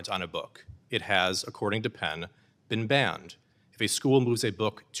requirement on a book, it has, according to PEN, been banned. If a school moves a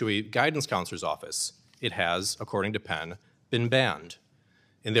book to a guidance counselor's office, it has, according to PEN, been banned.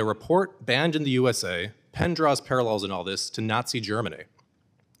 In their report, Banned in the USA, PEN draws parallels in all this to Nazi Germany.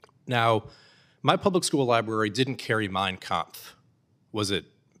 Now, my public school library didn't carry Mein Kampf. Was it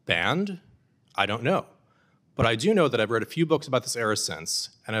banned? I don't know. But I do know that I've read a few books about this era since,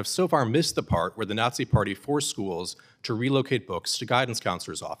 and I've so far missed the part where the Nazi Party forced schools to relocate books to guidance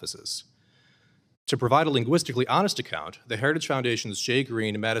counselors' offices. To provide a linguistically honest account, the Heritage Foundation's Jay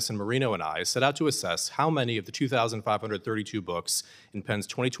Green, Madison Marino, and I set out to assess how many of the 2,532 books in PEN's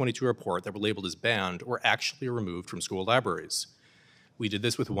 2022 report that were labeled as banned were actually removed from school libraries. We did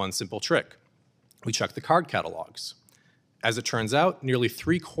this with one simple trick. We checked the card catalogs. As it turns out, nearly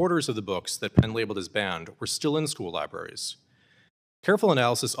 3/4 of the books that PEN labeled as banned were still in school libraries. Careful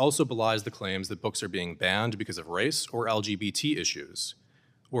analysis also belies the claims that books are being banned because of race or LGBT issues.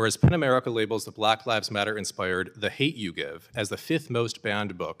 Whereas PEN America labels the Black Lives Matter-inspired The Hate U Give as the 5th most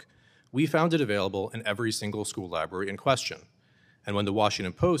banned book, we found it available in every single school library in question. And when the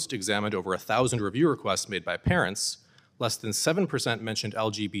Washington Post examined over 1,000 review requests made by parents, less than 7% mentioned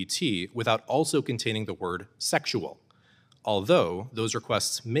LGBT without also containing the word sexual, although those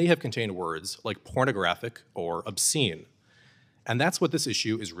requests may have contained words like pornographic or obscene. And that's what this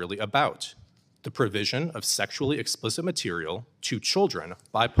issue is really about, the provision of sexually explicit material to children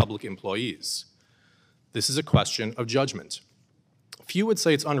by public employees. This is a question of judgment. Few would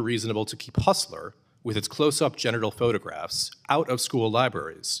say it's unreasonable to keep Hustler, with its close-up genital photographs, out of school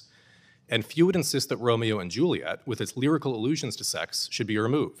libraries. And few would insist that Romeo and Juliet, with its lyrical allusions to sex, should be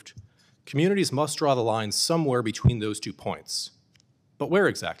removed. Communities must draw the line somewhere between those 2 points. But where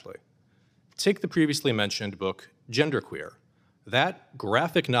exactly? Take the previously mentioned book, Genderqueer. That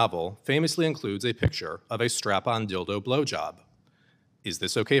graphic novel famously includes a picture of a strap-on dildo blowjob. Is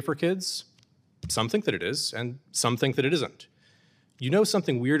this okay for kids? Some think that it is, and some think that it isn't. You know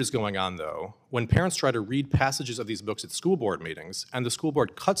something weird is going on, though, when parents try to read passages of these books at school board meetings, and the school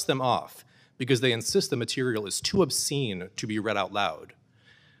board cuts them off because they insist the material is too obscene to be read out loud.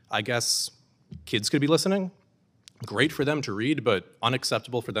 I guess kids could be listening? Great for them to read, but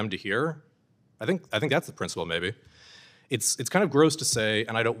unacceptable for them to hear? I think that's the principle, maybe. It's kind of gross to say,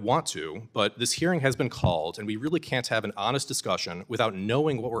 and I don't want to, but this hearing has been called, and we really can't have an honest discussion without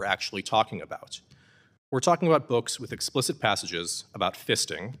knowing what we're actually talking about. We're talking about books with explicit passages about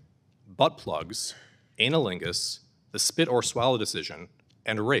fisting, butt plugs, analingus, the spit or swallow decision,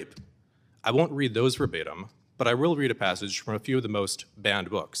 and rape. I won't read those verbatim, but I will read a passage from a few of the most banned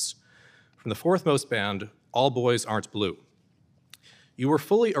books. From the fourth most banned, All Boys Aren't Blue. You were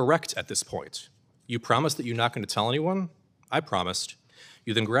fully erect at this point. You promised that you're not going to tell anyone? I promised.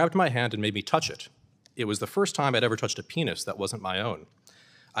 You then grabbed my hand and made me touch it. It was the first time I'd ever touched a penis that wasn't my own.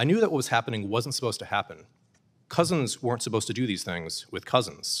 I knew that what was happening wasn't supposed to happen. Cousins weren't supposed to do these things with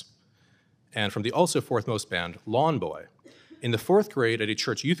cousins. And from the also fourth most banned, Lawn Boy. In the fourth grade at a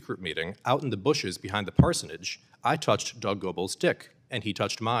church youth group meeting, out in the bushes behind the parsonage, I touched Doug Goebel's dick, and he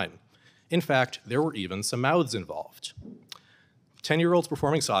touched mine. In fact, there were even some mouths involved. 10-year-olds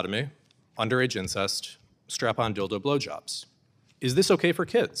performing sodomy, underage incest, strap-on dildo blowjobs. Is this okay for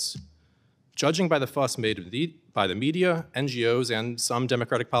kids? Judging by the fuss made by the media, NGOs, and some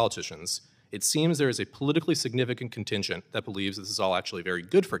Democratic politicians, it seems there is a politically significant contingent that believes this is all actually very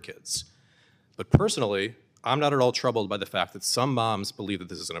good for kids. But personally, I'm not at all troubled by the fact that some moms believe that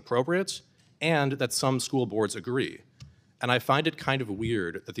this is inappropriate and that some school boards agree. And I find it kind of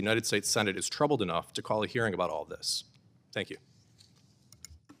weird that the United States Senate is troubled enough to call a hearing about all this. Thank you.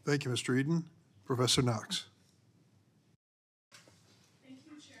 Thank you, Mr. Eden. Professor Knox. Thank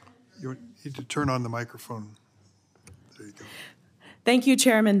you, Chairman. You need to turn on the microphone. There you go. Thank you,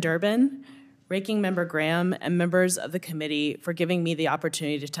 Chairman Durbin, Ranking Member Graham, and members of the committee for giving me the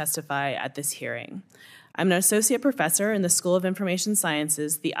opportunity to testify at this hearing. I'm an associate professor in the School of Information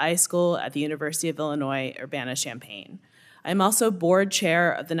Sciences, the iSchool at the University of Illinois, Urbana-Champaign. I'm also board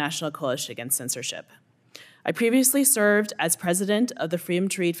chair of the National Coalition Against Censorship. I previously served as president of the Freedom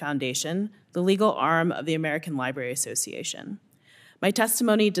to Read Foundation, the legal arm of the American Library Association. My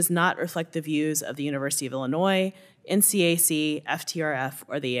testimony does not reflect the views of the University of Illinois, NCAC, FTRF,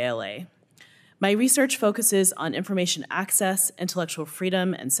 or the ALA. My research focuses on information access, intellectual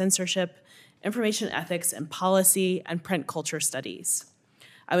freedom and censorship, information ethics and policy, and print culture studies.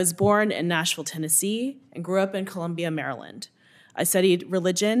 I was born in Nashville, Tennessee, and grew up in Columbia, Maryland. I studied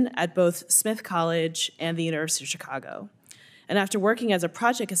religion at both Smith College and the University of Chicago. And after working as a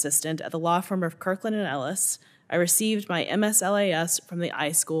project assistant at the law firm of Kirkland & Ellis, I received my MSLAS from the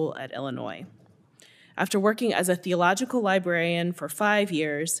iSchool at Illinois. After working as a theological librarian for 5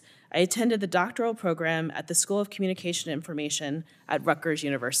 years, I attended the doctoral program at the School of Communication and Information at Rutgers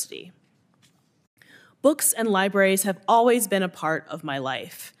University. Books and libraries have always been a part of my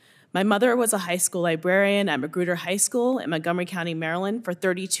life. My mother was a high school librarian at Magruder High School in Montgomery County, Maryland for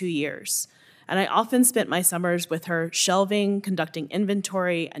 32 years, and I often spent my summers with her shelving, conducting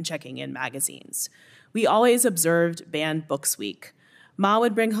inventory, and checking in magazines. We always observed Banned Books Week. Ma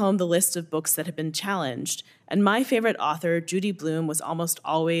would bring home the list of books that had been challenged, and my favorite author, Judy Blume, was almost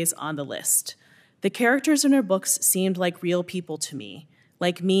always on the list. The characters in her books seemed like real people to me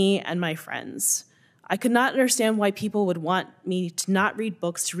and my friends. I could not understand why people would want me to not read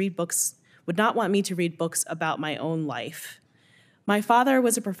books, would not want me to read books about my own life. My father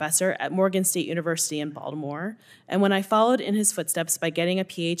was a professor at Morgan State University in Baltimore, and when I followed in his footsteps by getting a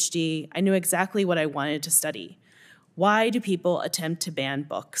PhD, I knew exactly what I wanted to study. Why do people attempt to ban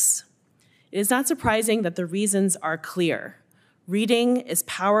books? It is not surprising that the reasons are clear. Reading is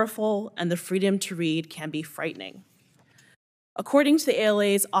powerful, and the freedom to read can be frightening. According to the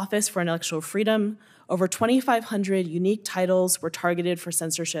ALA's Office for Intellectual Freedom, over 2,500 unique titles were targeted for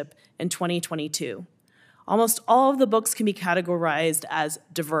censorship in 2022. Almost all of the books can be categorized as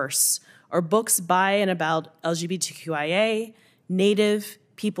diverse, or books by and about LGBTQIA, Native,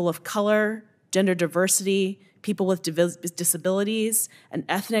 people of color, gender diversity, people with disabilities, and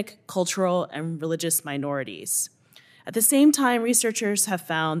ethnic, cultural, and religious minorities. At the same time, researchers have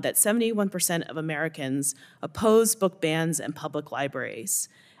found that 71% of Americans oppose book bans in public libraries,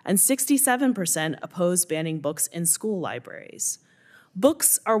 and 67% oppose banning books in school libraries.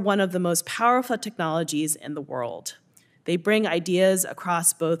 Books are one of the most powerful technologies in the world. They bring ideas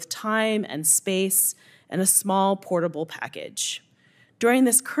across both time and space in a small, portable package. During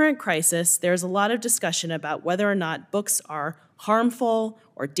this current crisis, there's a lot of discussion about whether or not books are harmful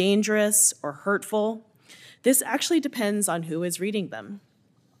or dangerous or hurtful. This actually depends on who is reading them.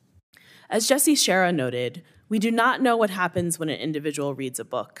 As Jesse Shera noted, we do not know what happens when an individual reads a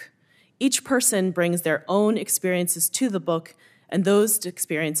book. Each person brings their own experiences to the book, and those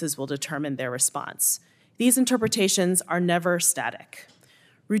experiences will determine their response. These interpretations are never static.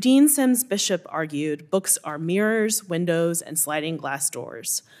 Rudine Sims Bishop argued, books are mirrors, windows, and sliding glass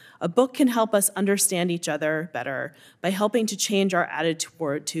doors. A book can help us understand each other better by helping to change our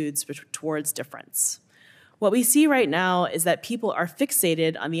attitudes towards difference. What we see right now is that people are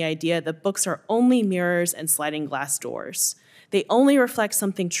fixated on the idea that books are only mirrors and sliding glass doors. They only reflect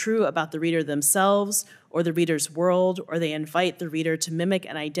something true about the reader themselves or the reader's world, or they invite the reader to mimic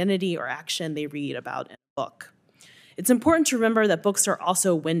an identity or action they read about in a book. It's important to remember that books are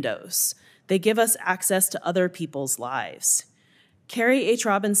also windows. They give us access to other people's lives. Carrie H.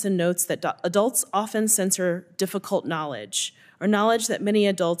 Robinson notes that adults often censor difficult knowledge, or knowledge that many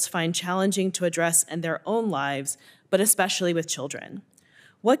adults find challenging to address in their own lives, but especially with children.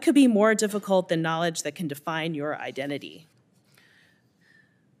 What could be more difficult than knowledge that can define your identity?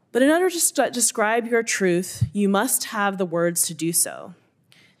 But in order to describe your truth, you must have the words to do so.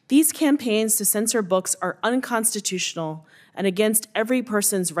 These campaigns to censor books are unconstitutional and against every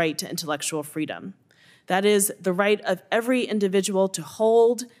person's right to intellectual freedom. That is, the right of every individual to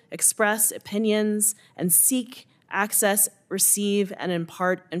hold, express opinions, and seek, access, receive, and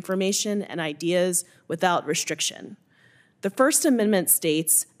impart information and ideas without restriction. The First Amendment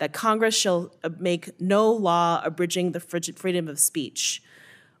states that Congress shall make no law abridging the freedom of speech.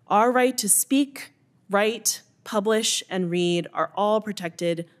 Our right to speak, write, publish, and read are all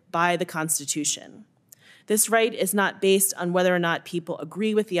protected by the Constitution. This right is not based on whether or not people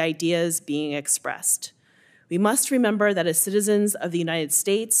agree with the ideas being expressed. We must remember that as citizens of the United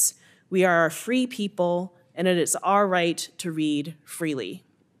States, we are a free people, and it is our right to read freely.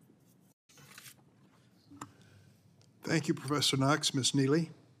 Thank you, Professor Knox. Ms. Neely.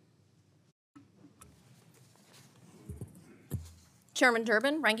 Chairman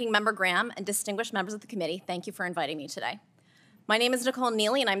Durbin, Ranking Member Graham, and distinguished members of the committee, thank you for inviting me today. My name is Nicole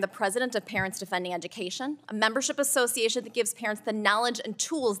Neely, and I'm the president of Parents Defending Education, a membership association that gives parents the knowledge and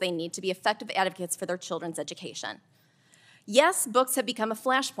tools they need to be effective advocates for their children's education. Yes, books have become a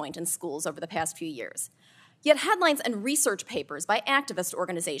flashpoint in schools over the past few years. Yet headlines and research papers by activist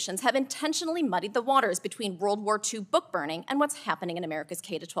organizations have intentionally muddied the waters between World War II book burning and what's happening in America's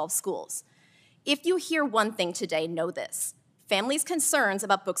K-12 schools. If you hear one thing today, know this. Families' concerns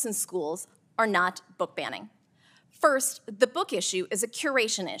about books in schools are not book banning. First, the book issue is a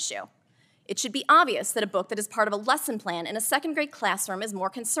curation issue. It should be obvious that a book that is part of a lesson plan in a second-grade classroom is more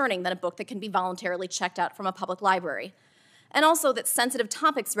concerning than a book that can be voluntarily checked out from a public library. And also that sensitive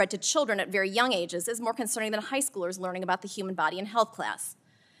topics read to children at very young ages is more concerning than high schoolers learning about the human body in health class.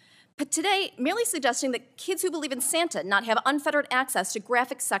 But today, merely suggesting that kids who believe in Santa not have unfettered access to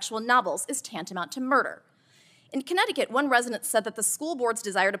graphic sexual novels is tantamount to murder. In Connecticut, one resident said that the school board's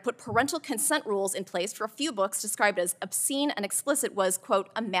desire to put parental consent rules in place for a few books described as obscene and explicit was, quote,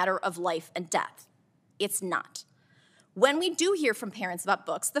 a matter of life and death. It's not. When we do hear from parents about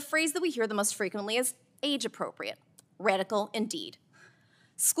books, the phrase that we hear the most frequently is age-appropriate. Radical indeed.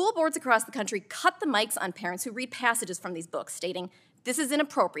 School boards across the country cut the mics on parents who read passages from these books, stating, this is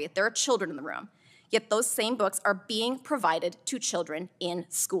inappropriate, there are children in the room. Yet those same books are being provided to children in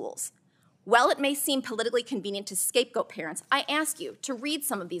schools. While it may seem politically convenient to scapegoat parents, I ask you to read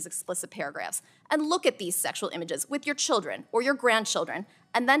some of these explicit paragraphs and look at these sexual images with your children or your grandchildren,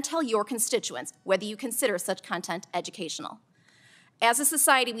 and then tell your constituents whether you consider such content educational. As a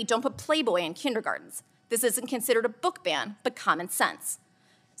society, we don't put Playboy in kindergartens. This isn't considered a book ban, but common sense.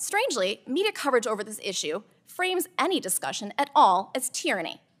 Strangely, media coverage over this issue frames any discussion at all as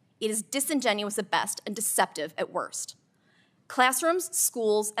tyranny. It is disingenuous at best and deceptive at worst. Classrooms,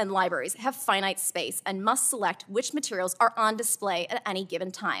 schools, and libraries have finite space and must select which materials are on display at any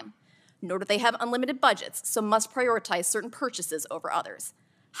given time. Nor do they have unlimited budgets, so must prioritize certain purchases over others.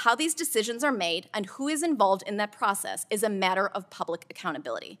 How these decisions are made and who is involved in that process is a matter of public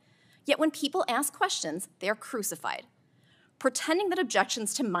accountability. Yet when people ask questions, they are crucified. Pretending that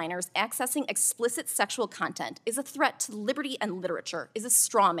objections to minors accessing explicit sexual content is a threat to liberty and literature is a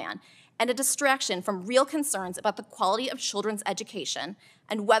straw man and a distraction from real concerns about the quality of children's education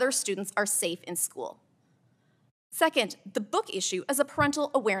and whether students are safe in school. Second, the book issue is a parental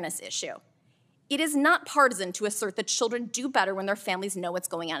awareness issue. It is not partisan to assert that children do better when their families know what's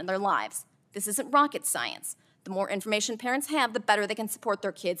going on in their lives. This isn't rocket science. The more information parents have, the better they can support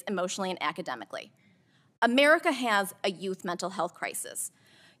their kids emotionally and academically. America has a youth mental health crisis.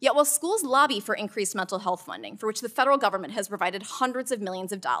 Yet while schools lobby for increased mental health funding, for which the federal government has provided hundreds of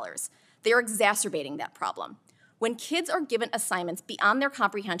millions of dollars, they are exacerbating that problem. When kids are given assignments beyond their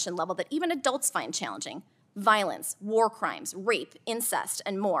comprehension level that even adults find challenging, violence, war crimes, rape, incest,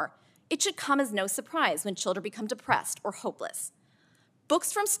 and more, it should come as no surprise when children become depressed or hopeless.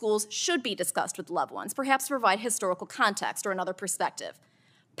 Books from schools should be discussed with loved ones, perhaps to provide historical context or another perspective.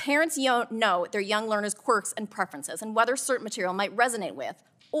 Parents know their young learners' quirks and preferences and whether certain material might resonate with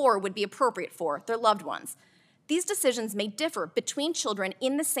or would be appropriate for their loved ones. these decisions may differ between children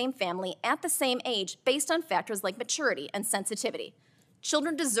in the same family at the same age based on factors like maturity and sensitivity.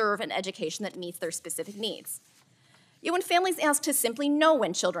 Children deserve an education that meets their specific needs. Yet when families ask to simply know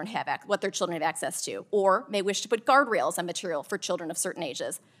when children have what their children have access to, or may wish to put guardrails on material for children of certain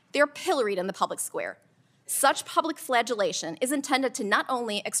ages, they are pilloried in the public square. Such public flagellation is intended to not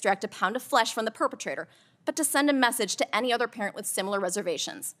only extract a pound of flesh from the perpetrator, but to send a message to any other parent with similar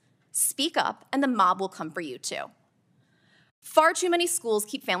reservations. Speak up, and the mob will come for you too. Far too many schools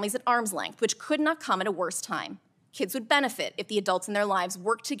keep families at arm's length, which could not come at a worse time. Kids would benefit if the adults in their lives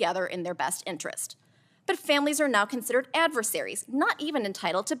worked together in their best interest. But families are now considered adversaries, not even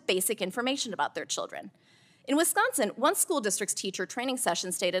entitled to basic information about their children. In Wisconsin, one school district's teacher training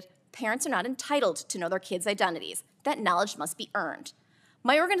session stated, "Parents are not entitled to know their kids' identities. That knowledge must be earned."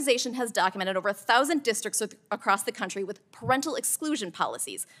 My organization has documented over 1,000 districts across the country with parental exclusion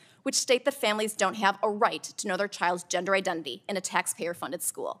policies, which state that families don't have a right to know their child's gender identity in a taxpayer-funded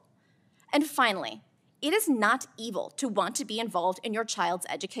school. And finally, it is not evil to want to be involved in your child's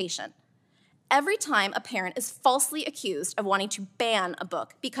education. Every time a parent is falsely accused of wanting to ban a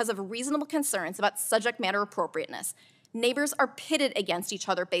book because of reasonable concerns about subject matter appropriateness, neighbors are pitted against each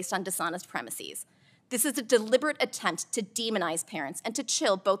other based on dishonest premises. This is a deliberate attempt to demonize parents and to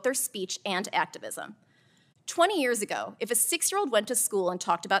chill both their speech and activism. 20 years ago, if a 6-year-old went to school and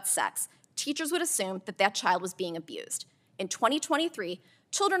talked about sex, teachers would assume that that child was being abused. In 2023,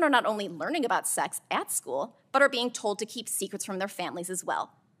 children are not only learning about sex at school, but are being told to keep secrets from their families as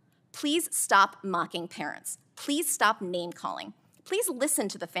well. Please stop mocking parents. Please stop name-calling. Please listen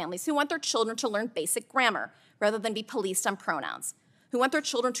to the families who want their children to learn basic grammar rather than be policed on pronouns, who want their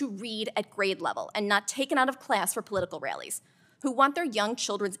children to read at grade level and not taken out of class for political rallies, who want their young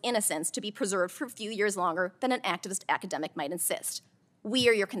children's innocence to be preserved for a few years longer than an activist academic might insist. We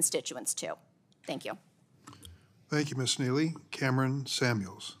are your constituents, too. Thank you. Thank you, Ms. Neely. Cameron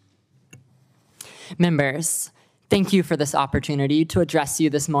Samuels. Members, thank you for this opportunity to address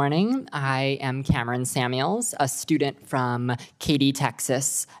you this morning. I am Cameron Samuels, a student from Katy,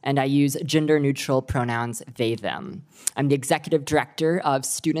 Texas, and I use gender-neutral pronouns they, them. I'm the executive director of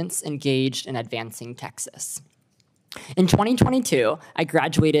Students Engaged in Advancing Texas. In 2022, I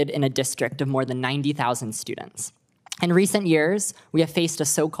graduated in a district of more than 90,000 students. In recent years, we have faced a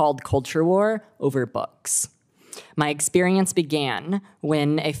so-called culture war over books. My experience began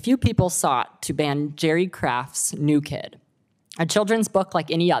when a few people sought to ban Jerry Craft's New Kid, a children's book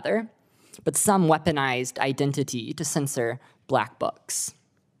like any other, but some weaponized identity to censor Black books.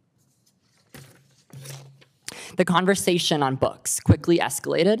 The conversation on books quickly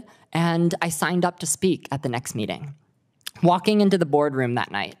escalated, and I signed up to speak at the next meeting. Walking into the boardroom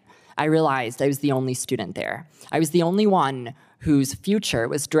that night, I realized I was the only student there. I was the only one whose future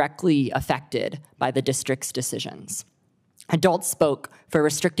was directly affected by the district's decisions. Adults spoke for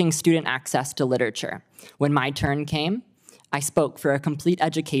restricting student access to literature. When my turn came, I spoke for a complete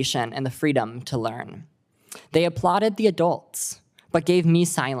education and the freedom to learn. They applauded the adults, but gave me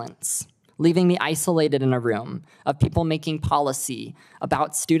silence, leaving me isolated in a room of people making policy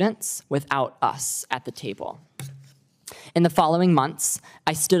about students without us at the table. In the following months,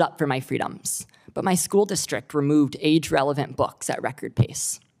 I stood up for my freedoms, but my school district removed age-relevant books at record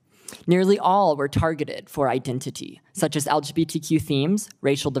pace. Nearly all were targeted for identity, such as LGBTQ themes,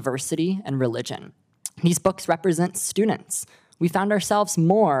 racial diversity, and religion. These books represent students. We found ourselves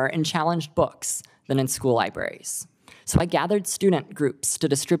more in challenged books than in school libraries. So I gathered student groups to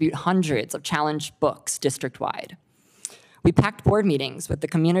distribute hundreds of challenged books district-wide. We packed board meetings with the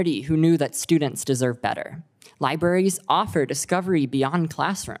community who knew that students deserve better. Libraries offer discovery beyond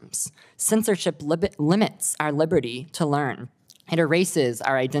classrooms. Censorship limits our liberty to learn. It erases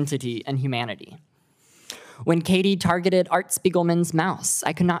our identity and humanity. When Katy targeted Art Spiegelman's Mouse,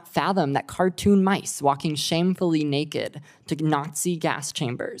 I could not fathom that cartoon mice walking shamefully naked to Nazi gas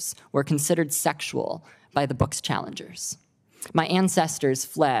chambers were considered sexual by the book's challengers. My ancestors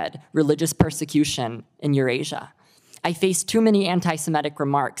fled religious persecution in Eurasia. I faced too many anti-Semitic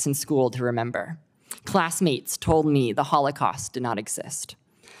remarks in school to remember. Classmates told me the Holocaust did not exist.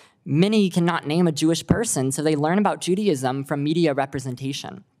 Many cannot name a Jewish person, so they learn about Judaism from media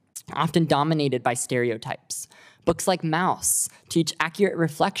representation, often dominated by stereotypes. Books like Mouse teach accurate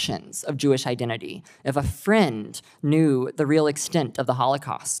reflections of Jewish identity. If a friend knew the real extent of the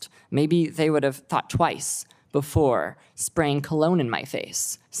Holocaust, maybe they would have thought twice before spraying cologne in my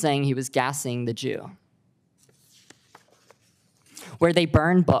face, saying he was gassing the Jew. Where they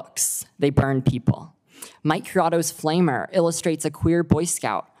burn books, they burn people. Mike Curado's Flamer illustrates a queer Boy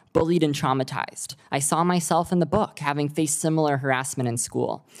Scout Bullied and traumatized. I saw myself in the book, having faced similar harassment in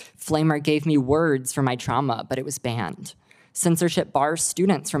school. Flamer gave me words for my trauma, but it was banned. Censorship bars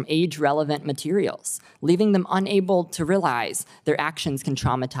students from age-relevant materials, leaving them unable to realize their actions can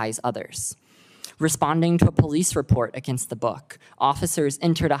traumatize others. Responding to a police report against the book, officers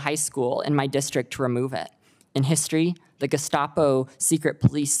entered a high school in my district to remove it. In history, the Gestapo secret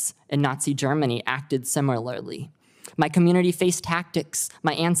police in Nazi Germany acted similarly. My community faced tactics.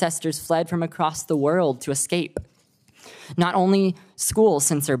 My ancestors fled from across the world to escape. Not only schools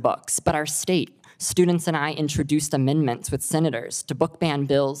censor books, but our state. Students and I introduced amendments with senators to book ban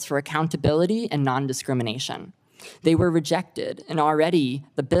bills for accountability and non-discrimination. They were rejected, and already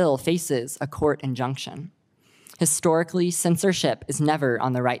the bill faces a court injunction. Historically, censorship is never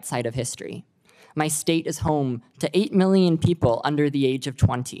on the right side of history. My state is home to 8 million people under the age of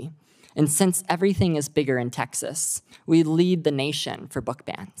 20. And since everything is bigger in Texas, we lead the nation for book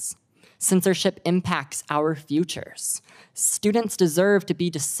bans. Censorship impacts our futures. Students deserve to be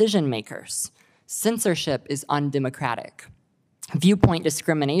decision makers. Censorship is undemocratic. Viewpoint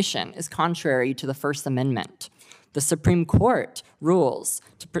discrimination is contrary to the First Amendment. The Supreme Court rules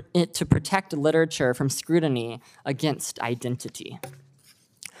to protect literature from scrutiny against identity.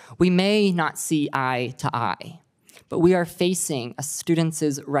 We may not see eye to eye, but we are facing a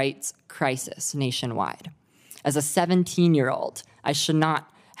students' rights crisis nationwide. As a 17-year-old, I should not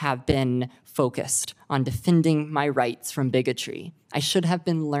have been focused on defending my rights from bigotry. I should have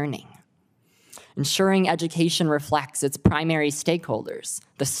been learning. Ensuring education reflects its primary stakeholders,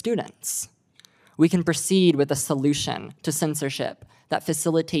 the students. We can proceed with a solution to censorship that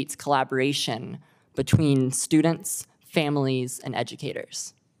facilitates collaboration between students, families, and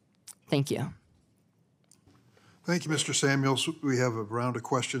educators. Thank you. Thank you, Mr. Samuels. We have a round of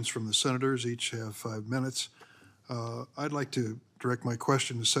questions from the senators. Each have 5 minutes. I'd like to direct my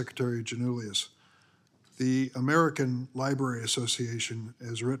question to Secretary Janulius. The American Library Association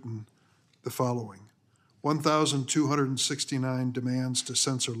has written the following: 1,269 demands to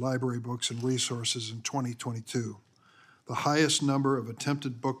censor library books and resources in 2022, the highest number of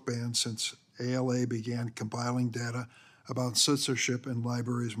attempted book bans since ALA began compiling data about censorship in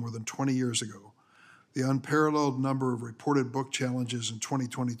libraries more than 20 years ago. The unparalleled number of reported book challenges in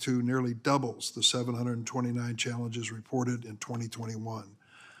 2022 nearly doubles the 729 challenges reported in 2021.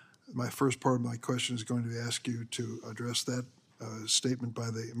 My first part of my question is going to ask you to address that statement by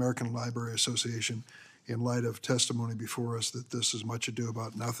the American Library Association in light of testimony before us that this is much ado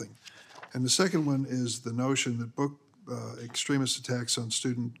about nothing. And the second one is the notion that book extremist attacks on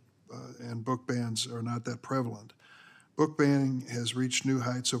student and book bans are not that prevalent. Book banning has reached new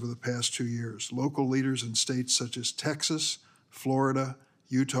heights over the past 2 years. Local leaders in states such as Texas, Florida,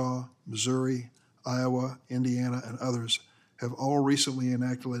 Utah, Missouri, Iowa, Indiana, and others have all recently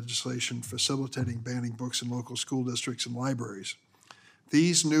enacted legislation facilitating banning books in local school districts and libraries.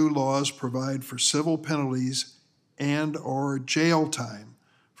 These new laws provide for civil penalties and/or jail time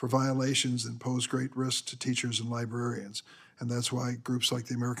for violations and pose great risk to teachers and librarians. And that's why groups like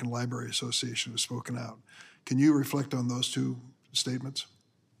the American Library Association have spoken out. Can you reflect on those two statements?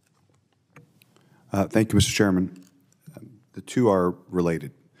 Thank you, Mr. Chairman. The two are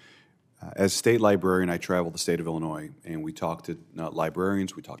related. As state librarian, I travel the state of Illinois, and we talk to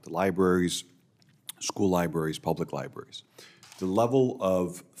librarians, we talk to libraries, school libraries, public libraries. The level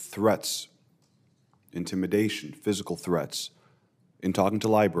of threats, intimidation, physical threats, in talking to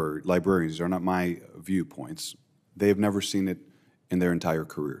librarians, these are not my viewpoints. They have never seen it in their entire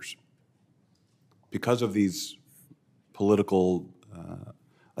careers. Because of these political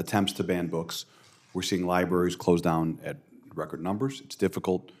attempts to ban books, we're seeing libraries close down at record numbers. It's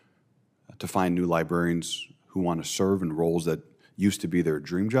difficult to find new librarians who want to serve in roles that used to be their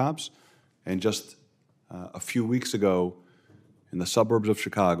dream jobs. And just a few weeks ago, in the suburbs of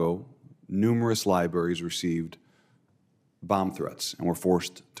Chicago, numerous libraries received bomb threats and were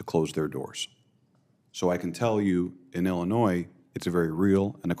forced to close their doors. So I can tell you, in Illinois, it's very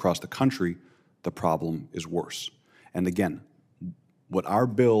real, and across the country, the problem is worse. And again, what our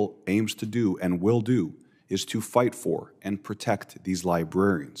bill aims to do and will do is to fight for and protect these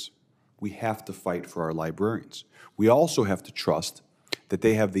librarians. We have to fight for our librarians. We also have to trust that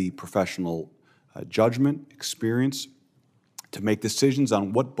they have the professional judgment, experience to make decisions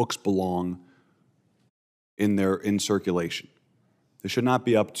on what books belong in circulation. It should not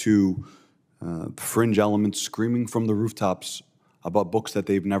be up to fringe elements screaming from the rooftops about books that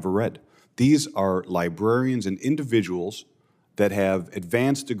they've never read. These are librarians and individuals that have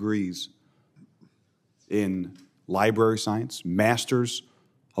advanced degrees in library science, masters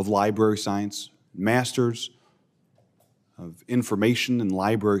of library science, masters of information and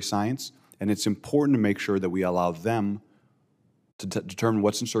library science, and it's important to make sure that we allow them to determine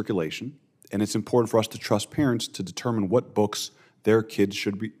what's in circulation, and it's important for us to trust parents to determine what books their kids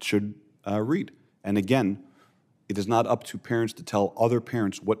should read. And again, it is not up to parents to tell other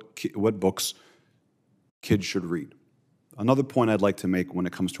parents what books kids should read. Another point I'd like to make when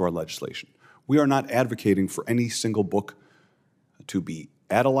it comes to our legislation. We are not advocating for any single book to be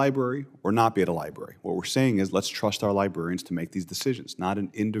at a library or not be at a library. What we're saying is let's trust our librarians to make these decisions, not an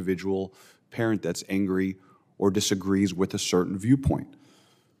individual parent that's angry or disagrees with a certain viewpoint.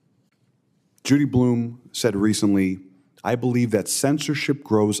 Judy Blume said recently, "I believe that censorship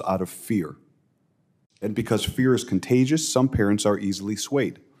grows out of fear. And because fear is contagious, some parents are easily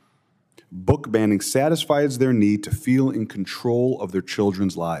swayed. Book banning satisfies their need to feel in control of their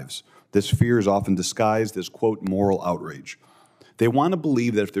children's lives. This fear is often disguised as, quote, moral outrage. They want to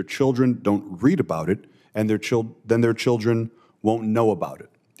believe that if their children don't read about it, and then their children won't know about it.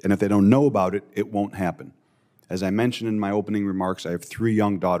 And if they don't know about it, it won't happen. As I mentioned in my opening remarks, I have 3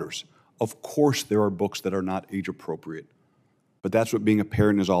 young daughters. Of course there are books that are not age appropriate, but that's what being a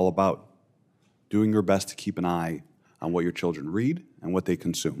parent is all about. Doing your best to keep an eye on what your children read and what they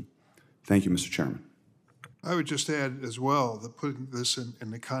consume." Thank you, Mr. Chairman. I would just add as well that putting this in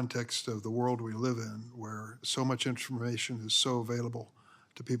the context of the world we live in, where so much information is so available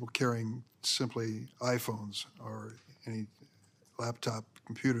to people carrying simply iPhones or any laptop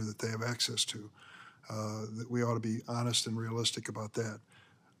computer that they have access to, that we ought to be honest and realistic about that.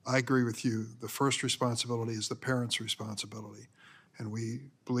 I agree with you. The first responsibility is the parent's responsibility. And we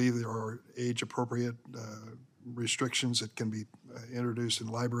believe there are age-appropriate restrictions that can be introduced in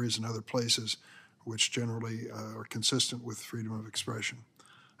libraries and other places, which generally are consistent with freedom of expression.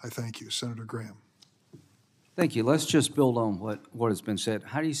 I thank you. Senator Graham. Thank you. Let's just build on what has been said.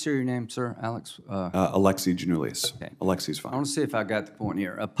 How do you say your name, sir? Alex? Alexi Janulius. Okay. Alexi's fine. I want to see if I got the point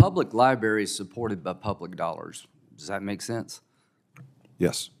here. A public library is supported by public dollars. Does that make sense?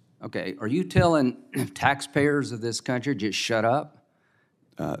 Yes. Okay. Are you telling taxpayers of this country just shut up?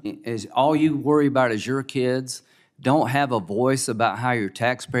 Is all you worry about is your kids don't have a voice about how your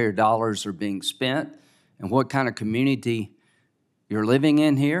taxpayer dollars are being spent and what kind of community you're living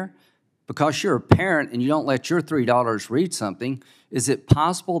in here? Because you're a parent and you don't let your $3 read something, is it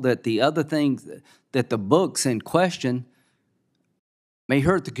possible that the other things, that the books in question may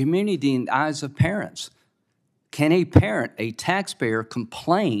hurt the community in the eyes of parents? Can a parent, a taxpayer,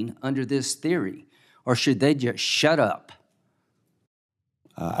 complain under this theory, or should they just shut up?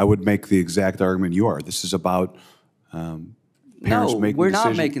 I would make the exact argument you are. This is about parents making decisions. We're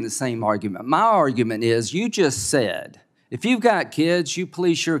not making the same argument. My argument is you just said, if you've got kids, you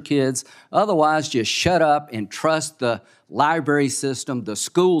police your kids. Otherwise, just shut up and trust the library system, the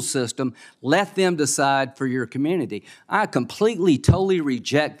school system. Let them decide for your community. I completely, totally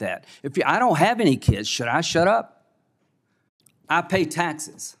reject that. I don't have any kids, should I shut up? I pay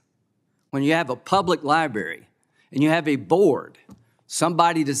taxes. When you have a public library and you have a board,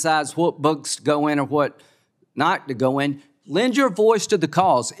 somebody decides what books to go in or what not to go in, lend your voice to the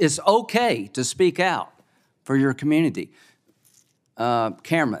cause. It's okay to speak out for your community.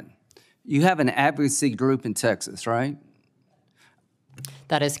 Cameron, you have an advocacy group in Texas, right?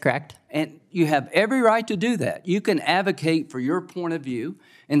 That is correct. And you have every right to do that. You can advocate for your point of view,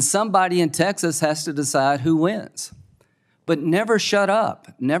 and somebody in Texas has to decide who wins. But never shut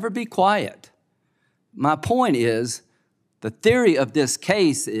up. Never be quiet. My point is, the theory of this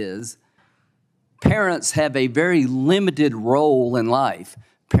case is parents have a very limited role in life.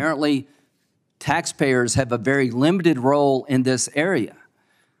 Apparently, taxpayers have a very limited role in this area.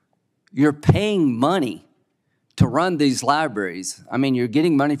 You're paying money to run these libraries. I mean, you're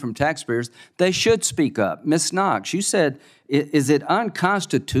getting money from taxpayers. They should speak up. Ms. Knox, you said, is it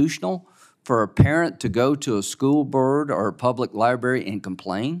unconstitutional for a parent to go to a school board or a public library and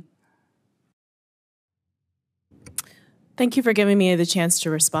complain? Thank you for giving me the chance to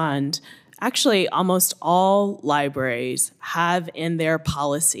respond. Actually, almost all libraries have in their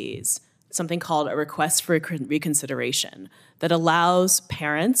policies something called a request for reconsideration that allows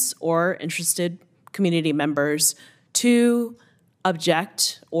parents or interested community members to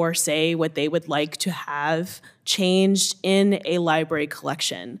object or say what they would like to have changed in a library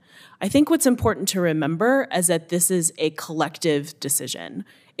collection. I think what's important to remember is that this is a collective decision.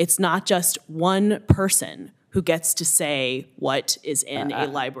 It's not just one person who gets to say what is in a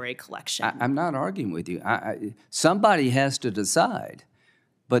library collection. I'm not arguing with you. Somebody has to decide.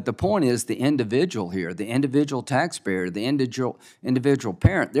 But the point is the individual here, the individual taxpayer, the individual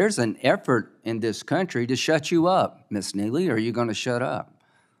parent. There's an effort in this country to shut you up. Ms. Neely, are you going to shut up?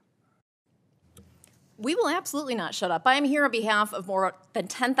 We will absolutely not shut up. I am here on behalf of more than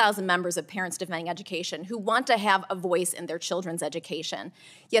 10,000 members of Parents Defending Education who want to have a voice in their children's education.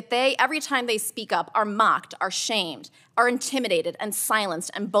 Yet they, every time they speak up, are mocked, are shamed, are intimidated and silenced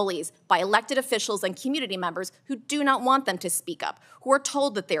and bullied by elected officials and community members who do not want them to speak up, who are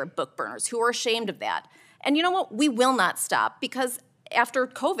told that they are book burners, who are ashamed of that. And you know what? We will not stop, because after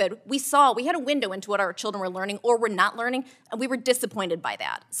COVID, we had a window into what our children were learning or were not learning, and we were disappointed by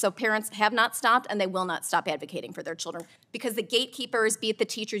that. So parents have not stopped, and they will not stop advocating for their children, because the gatekeepers, be it the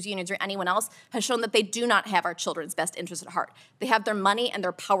teachers' unions or anyone else, has shown that they do not have our children's best interest at heart. They have their money and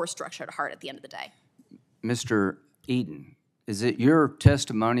their power structure at heart at the end of the day. Mr. Eaton, is it your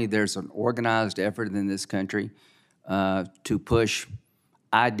testimony there's an organized effort in this country to push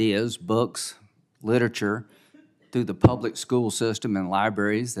ideas, books, literature, through the public school system and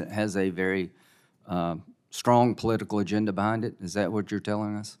libraries that has a very strong political agenda behind it? Is that what you're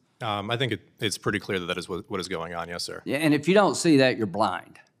telling us? I think it's pretty clear that that is what is going on, yes, sir. Yeah, and if you don't see that, you're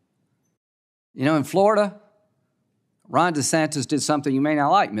blind. You know, in Florida, Ron DeSantis did something you may not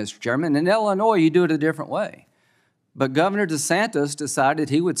like, Mr. Chairman. In Illinois, you do it a different way. But Governor DeSantis decided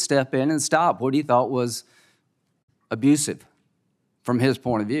he would step in and stop what he thought was abusive from his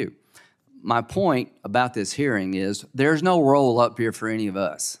point of view. My point about this hearing is there's no roll up here for any of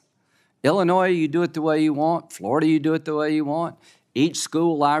us. Illinois, you do it the way you want. Florida, you do it the way you want. Each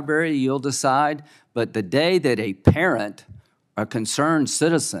school library, you'll decide. But the day that a parent, a concerned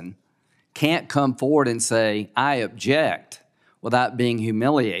citizen, can't come forward and say, I object, without being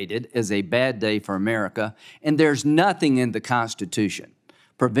humiliated, is a bad day for America. And there's nothing in the Constitution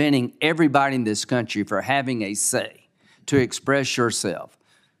preventing everybody in this country from having a say to express yourself,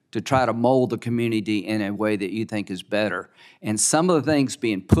 to try to mold the community in a way that you think is better. And some of the things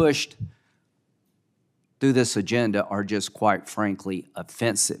being pushed through this agenda are just, quite frankly,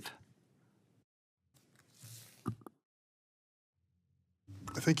 offensive.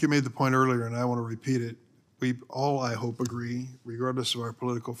 I think you made the point earlier, and I want to repeat it. We all, I hope, agree, regardless of our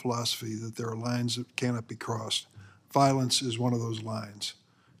political philosophy, that there are lines that cannot be crossed. Violence is one of those lines.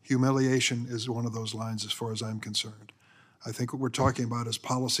 Humiliation is one of those lines, as far as I'm concerned. I think what we're talking about is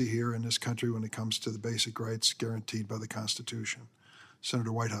policy here in this country when it comes to the basic rights guaranteed by the Constitution.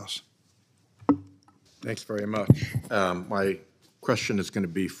 Senator Whitehouse. Thanks very much. My question is going to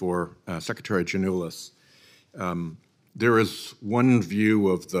be for Secretary Janulis. There is one view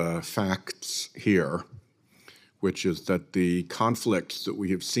of the facts here, which is that the conflicts that we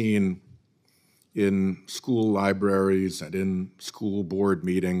have seen in school libraries and in school board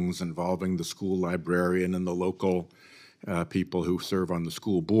meetings involving the school librarian and the local people who serve on the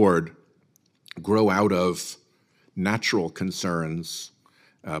school board grow out of natural concerns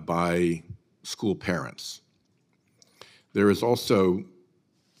by school parents. There is also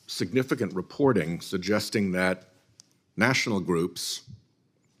significant reporting suggesting that national groups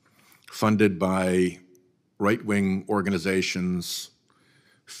funded by right-wing organizations,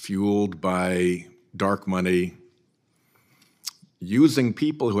 fueled by dark money, using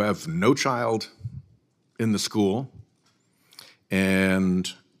people who have no child in the school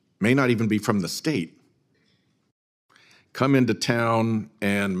and may not even be from the state, come into town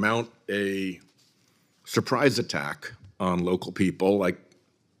and mount a surprise attack on local people like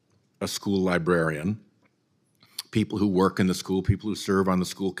a school librarian, people who work in the school, people who serve on the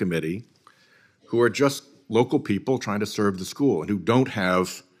school committee, who are just local people trying to serve the school and who don't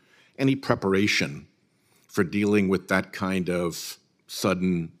have any preparation for dealing with that kind of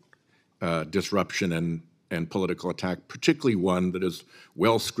sudden disruption and political attack, particularly one that is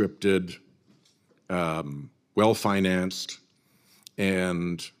well-scripted, well-financed,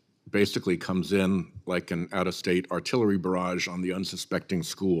 and basically comes in like an out-of-state artillery barrage on the unsuspecting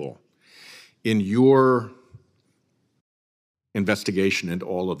school. In your investigation into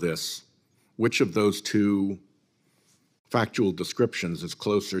all of this, which of those two factual descriptions is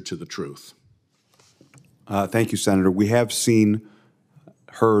closer to the truth? Thank you, Senator. We have seen,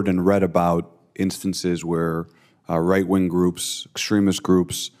 heard, and read about instances where right-wing groups, extremist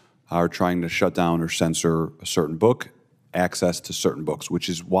groups, are trying to shut down or censor a certain book, access to certain books, which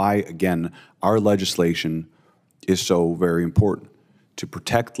is why, again, our legislation is so very important, to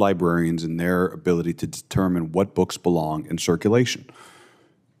protect librarians and their ability to determine what books belong in circulation.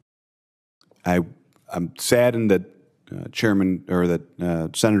 I'm saddened that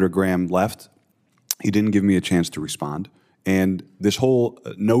Senator Graham left. He didn't give me a chance to respond. And this whole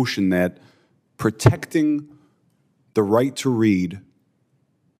notion that protecting the right to read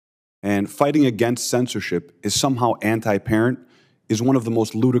and fighting against censorship is somehow anti-parent is one of the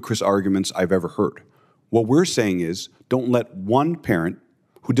most ludicrous arguments I've ever heard. What we're saying is, don't let one parent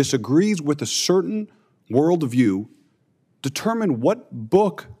who disagrees with a certain worldview determine whether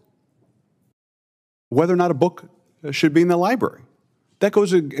or not a book should be in the library. That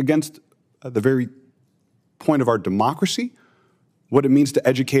goes against the very point of our democracy, what it means to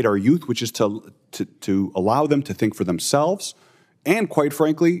educate our youth, which is to allow them to think for themselves. And quite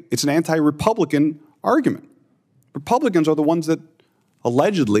frankly, it's an anti-Republican argument. Republicans are the ones that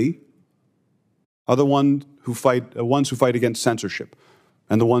allegedly are the ones who fight against censorship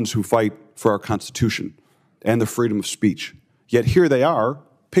and the ones who fight for our Constitution and the freedom of speech. Yet here they are,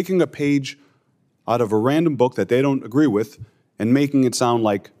 picking a page out of a random book that they don't agree with and making it sound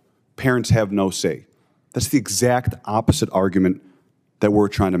like parents have no say. That's the exact opposite argument that we're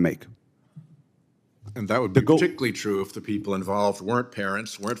trying to make. And that would be particularly true if the people involved weren't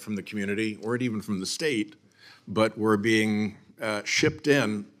parents, weren't from the community, weren't even from the state, but were being shipped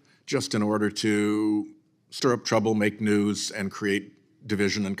in just in order to stir up trouble, make news, and create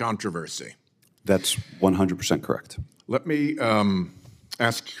division and controversy. That's 100% correct. Let me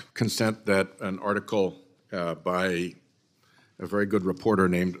ask consent that an article by a very good reporter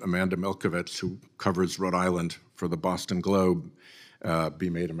named Amanda Milkovich, who covers Rhode Island for the Boston Globe, be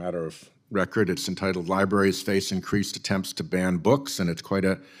made a matter of record. It's entitled "Libraries Face Increased Attempts to Ban Books," and it's quite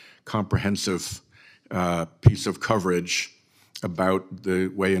a comprehensive piece of coverage about the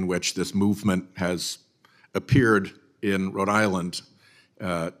way in which this movement has appeared in Rhode Island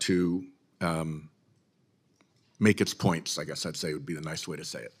to make its points, I guess I'd say would be the nice way to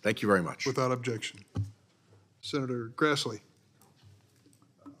say it. Thank you very much. Without objection. Senator Grassley.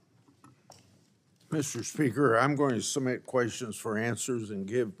 Mr. Speaker, I'm going to submit questions for answers and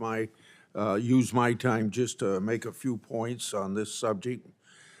use my time just to make a few points on this subject.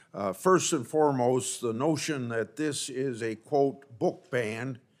 First and foremost, the notion that this is a, quote, book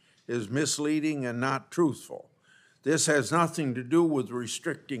ban is misleading and not truthful. This has nothing to do with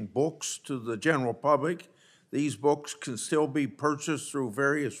restricting books to the general public. These books can still be purchased through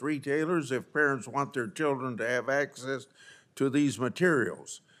various retailers if parents want their children to have access to these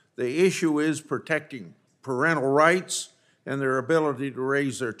materials. The issue is protecting parental rights and their ability to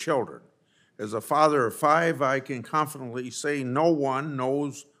raise their children. As a father of 5, I can confidently say no one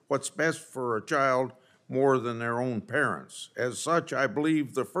knows what's best for a child more than their own parents. As such, I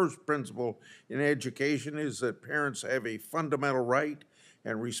believe the first principle in education is that parents have a fundamental right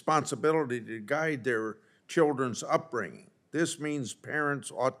and responsibility to guide their children's upbringing. This means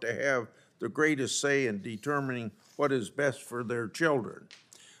parents ought to have the greatest say in determining what is best for their children.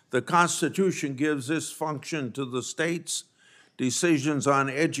 The Constitution gives this function to the states. Decisions on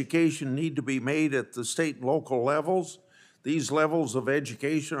education need to be made at the state and local levels. These levels of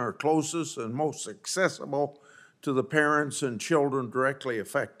education are closest and most accessible to the parents and children directly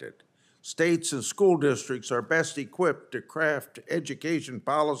affected. States and school districts are best equipped to craft education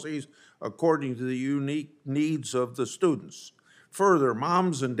policies according to the unique needs of the students. Further,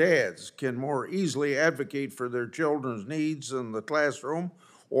 moms and dads can more easily advocate for their children's needs in the classroom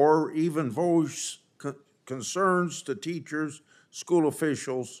or even voice concerns to teachers, school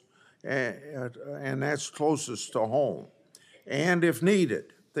officials, and that's closest to home. And if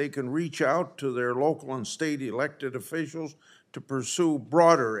needed, they can reach out to their local and state elected officials to pursue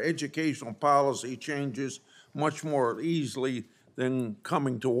broader educational policy changes much more easily than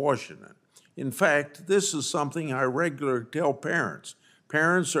coming to Washington. In fact, this is something I regularly tell parents.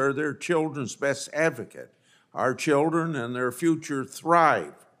 Parents are their children's best advocate. Our children and their future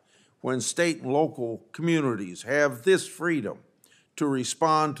thrive when state and local communities have this freedom to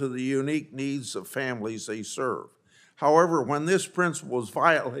respond to the unique needs of families they serve. However, when this principle is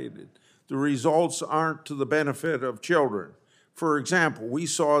violated, the results aren't to the benefit of children. For example, we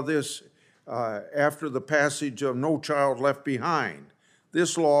saw this after the passage of No Child Left Behind.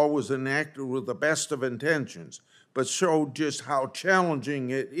 This law was enacted with the best of intentions, but showed just how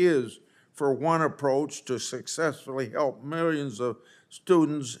challenging it is for one approach to successfully help millions of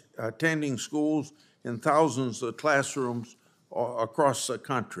students attending schools in thousands of classrooms across the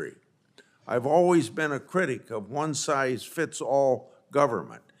country. I've always been a critic of one-size-fits-all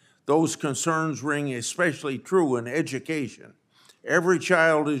government. Those concerns ring especially true in education. Every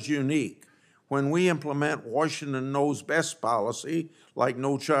child is unique. When we implement Washington Knows Best policy, like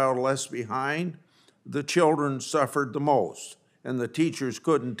No Child Left Behind, the children suffered the most, and the teachers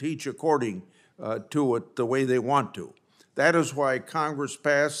couldn't teach according to it the way they want to. That is why Congress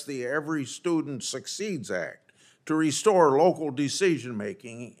passed the Every Student Succeeds Act to restore local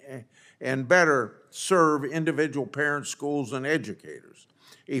decision-making and better serve individual parents, schools, and educators.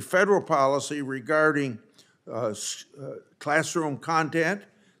 A federal policy regarding classroom content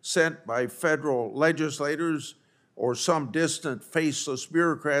sent by federal legislators or some distant faceless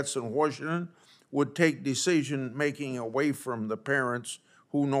bureaucrats in Washington would take decision-making away from the parents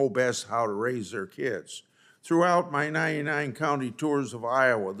who know best how to raise their kids. Throughout my 99 county tours of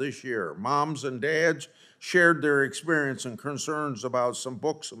Iowa this year, moms and dads shared their experience and concerns about some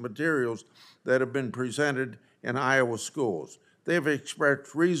books and materials that have been presented in Iowa schools. They've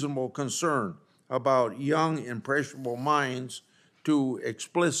expressed reasonable concern about young, impressionable minds to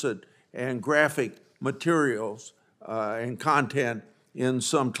explicit and graphic materials and content in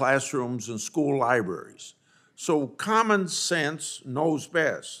some classrooms and school libraries. So common sense knows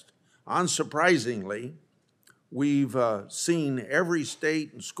best. Unsurprisingly, we've seen every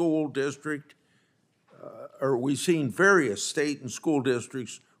state and school district, we've seen various state and school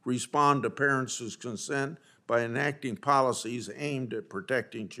districts respond to parents' consent by enacting policies aimed at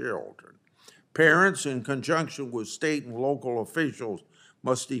protecting children. Parents, in conjunction with state and local officials,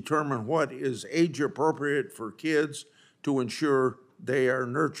 must determine what is age appropriate for kids to ensure they are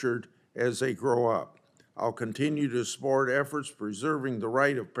nurtured as they grow up. I'll continue to support efforts preserving the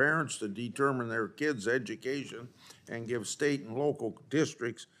right of parents to determine their kids' education and give state and local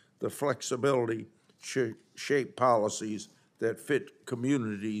districts the flexibility to shape policies that fit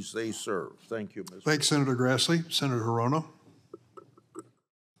communities they serve. Thank you, Mr. Thanks, Senator Grassley. Senator Hirono.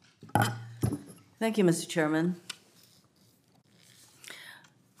 Thank you, Mr. Chairman.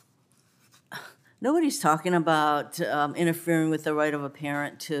 Nobody's talking about interfering with the right of a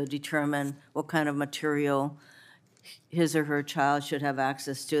parent to determine what kind of material his or her child should have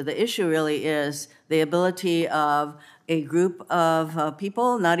access to. The issue really is the ability of a group of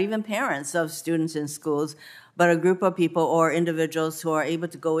people, not even parents of students in schools, but a group of people or individuals who are able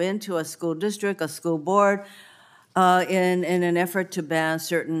to go into a school district, a school board, in an effort to ban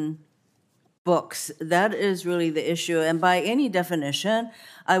certain books. That is really the issue. And by any definition,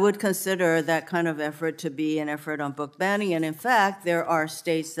 I would consider that kind of effort to be an effort on book banning. And in fact, there are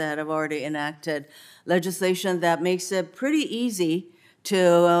states that have already enacted legislation that makes it pretty easy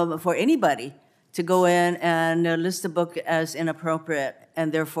to for anybody to go in and list a book as inappropriate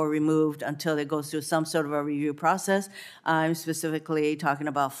and therefore removed until it goes through some sort of a review process. I'm specifically talking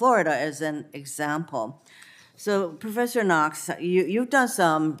about Florida as an example. So, Professor Knox, you've done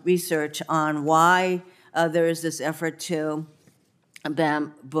some research on why there is this effort to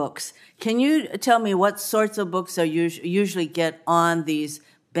ban books. Can you tell me what sorts of books are usually get on these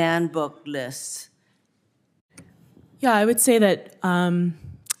banned book lists? Yeah, I would say that,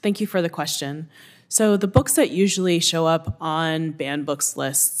 thank you for the question. So the books that usually show up on banned books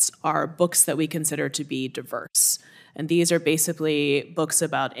lists are books that we consider to be diverse. And these are basically books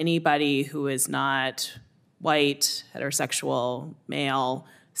about anybody who is not white, heterosexual, male,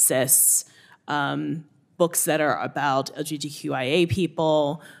 cis, books that are about LGBTQIA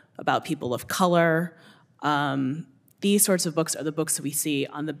people, about people of color. These sorts of books are the books that we see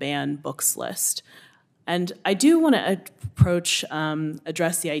on the banned books list. And I do want to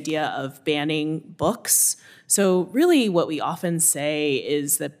address the idea of banning books. So really what we often say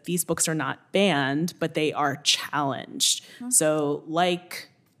is that these books are not banned, but they are challenged. So like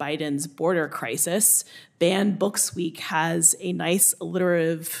Biden's border crisis, Banned Books Week has a nice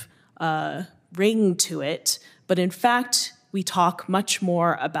alliterative ring to it, but in fact, we talk much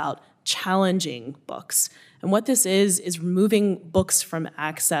more about challenging books. And what this is removing books from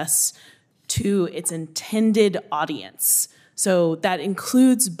access to its intended audience. So that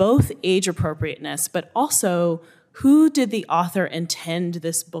includes both age appropriateness, but also who did the author intend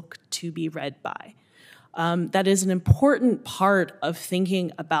this book to be read by? That is an important part of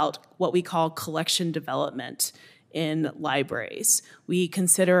thinking about what we call collection development in libraries. We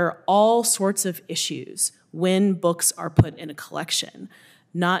consider all sorts of issues when books are put in a collection,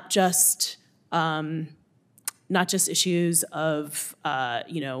 not just issues of,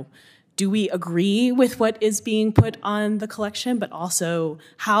 do we agree with what is being put on the collection, but also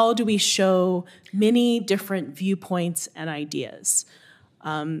how do we show many different viewpoints and ideas?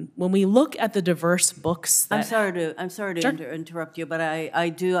 When we look at the diverse books that— I'm sorry to interrupt you, but I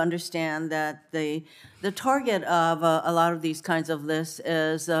do understand that the target of a lot of these kinds of lists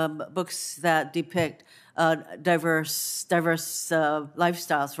is books that depict diverse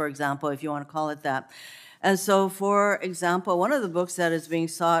lifestyles, for example, if you want to call it that. And so, for example, one of the books that is being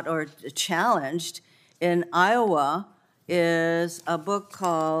sought or challenged in Iowa is a book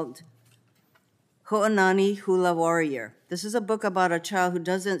called Ho'onani Hula Warrior. This is a book about a child who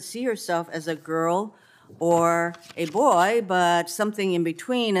doesn't see herself as a girl or a boy, but something in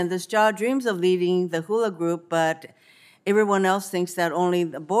between. And this child dreams of leading the hula group, but Everyone else thinks that only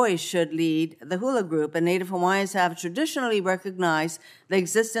the boys should lead the hula group, and Native Hawaiians have traditionally recognized the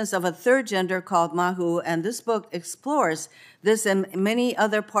existence of a third gender called mahu, and this book explores this and many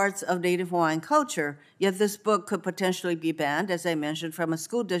other parts of Native Hawaiian culture. Yet this book could potentially be banned, as I mentioned, from a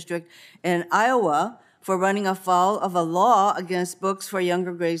school district in Iowa for running afoul of a law against books for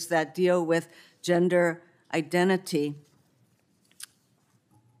younger grades that deal with gender identity.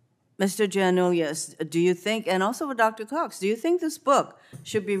 Mr. Giannoulias, do you think, and also with Dr. Cox, do you think this book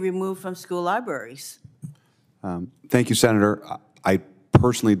should be removed from school libraries? Thank you, Senator. I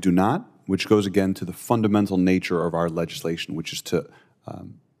personally do not, which goes again to the fundamental nature of our legislation, which is to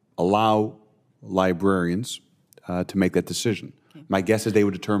allow librarians to make that decision. Okay. My guess is they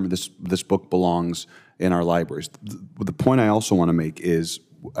would determine this book belongs in our libraries. The point I also want to make is,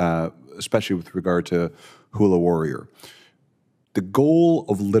 especially with regard to Hula Warrior, the goal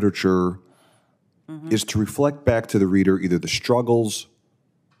of literature is to reflect back to the reader either the struggles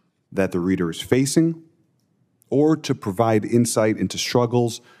that the reader is facing or to provide insight into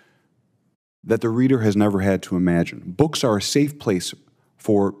struggles that the reader has never had to imagine. Books are a safe place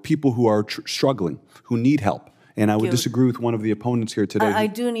for people who are struggling, who need help. And I would disagree with one of the opponents here today. I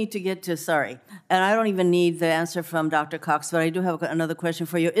do need to get to, sorry, and I don't even need the answer from Dr. Cox, but I do have another question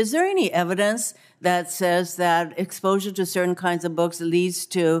for you. Is there any evidence that says that exposure to certain kinds of books leads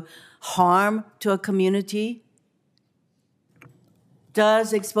to harm to a community?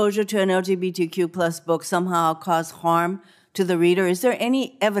 Does exposure to an LGBTQ plus book somehow cause harm to the reader? Is there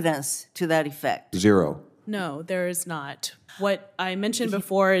any evidence to that effect? Zero. No, there is not. What I mentioned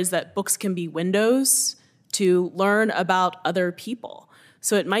before is that books can be windows to learn about other people.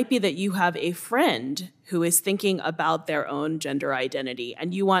 So it might be that you have a friend who is thinking about their own gender identity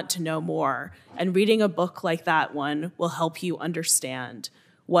and you want to know more. And reading a book like that one will help you understand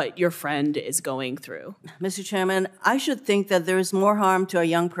what your friend is going through. Mr. Chairman, I should think that there is more harm to a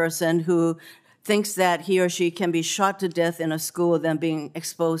young person who thinks that he or she can be shot to death in a school than being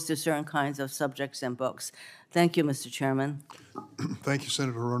exposed to certain kinds of subjects and books. Thank you, Mr. Chairman. Thank you,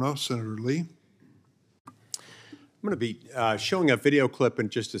 Senator Rono. Senator Lee. I'm going to be showing a video clip in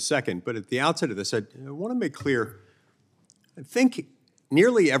just a second, but at the outset of this, I want to make clear, I think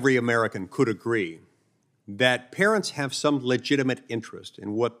nearly every American could agree that parents have some legitimate interest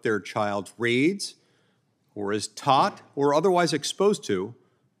in what their child reads or is taught or otherwise exposed to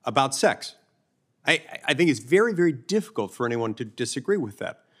about sex. I think it's very, very difficult for anyone to disagree with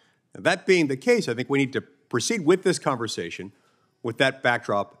that. Now, that being the case, I think we need to proceed with this conversation with that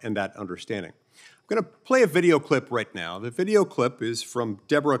backdrop and that understanding. I'm going to play a video clip right now. The video clip is from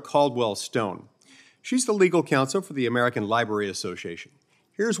Deborah Caldwell Stone. She's the legal counsel for the American Library Association.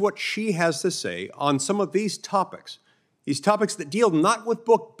 Here's what she has to say on some of these topics that deal not with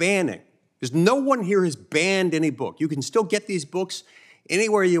book banning, because no one here has banned any book. You can still get these books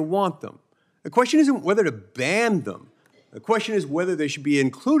anywhere you want them. The question isn't whether to ban them. The question is whether they should be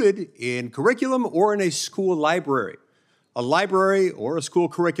included in curriculum or in a school library. A library or a school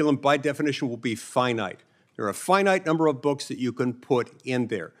curriculum, by definition, will be finite. There are a finite number of books that you can put in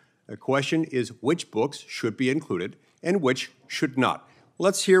there. The question is which books should be included and which should not.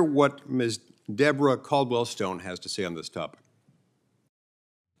 Let's hear what Ms. Deborah Caldwell Stone has to say on this topic.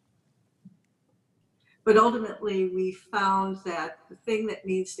 But ultimately, we found that the thing that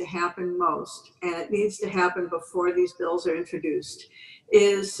needs to happen most, and it needs to happen before these bills are introduced,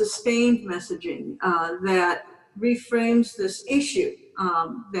 is sustained messaging that reframes this issue,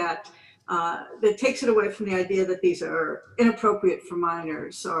 that takes it away from the idea that these are inappropriate for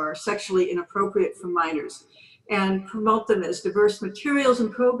minors or sexually inappropriate for minors, and promote them as diverse materials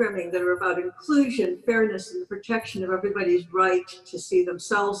and programming that are about inclusion, fairness, and the protection of everybody's right to see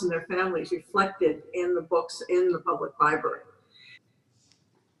themselves and their families reflected in the books in the public library.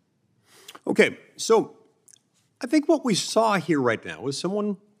 Okay, so I think what we saw here right now is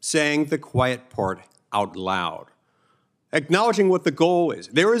someone saying the quiet part out loud, acknowledging what the goal is.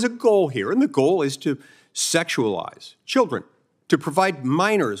 There is a goal here, and the goal is to sexualize children, to provide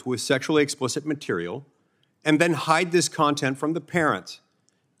minors with sexually explicit material, and then hide this content from the parents.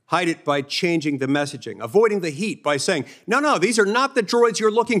 Hide it by changing the messaging, avoiding the heat by saying, no, these are not the droids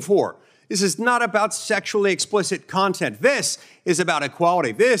you're looking for. This is not about sexually explicit content. This is about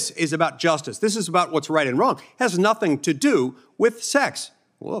equality. This is about justice. This is about what's right and wrong. It has nothing to do with sex.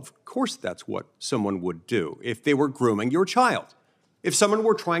 Well, of course that's what someone would do if they were grooming your child, if someone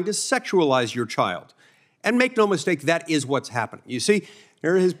were trying to sexualize your child. And make no mistake, that is what's happening. You see,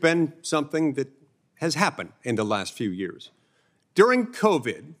 there has been something that has happened in the last few years. During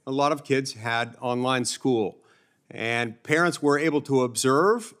COVID, a lot of kids had online school, and parents were able to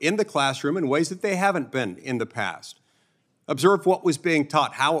observe in the classroom in ways that they haven't been in the past. observed what was being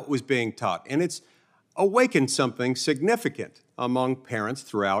taught, how it was being taught, and it's awakened something significant among parents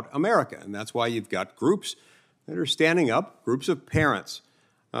throughout America. And that's why you've got groups that are standing up, groups of parents,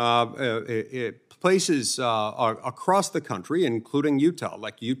 places across the country, including Utah,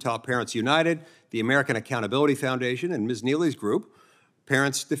 like Utah Parents United, the American Accountability Foundation, and Ms. Neely's group,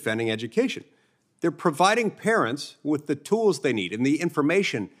 Parents Defending Education. They're providing parents with the tools they need and the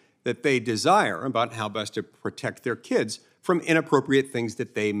information that they desire about how best to protect their kids from inappropriate things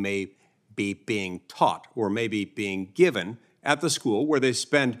that they may be being taught or maybe being given at the school where they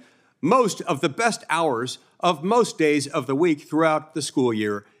spend most of the best hours of most days of the week throughout the school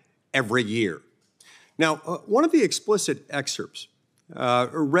year every year. Now, one of the explicit excerpts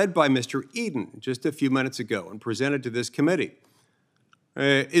read by Mr. Eden just a few minutes ago and presented to this committee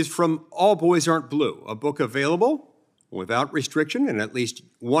is from All Boys Aren't Blue, a book available without restriction in at least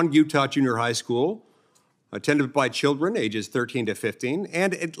one Utah junior high school, attended by children ages 13 to 15,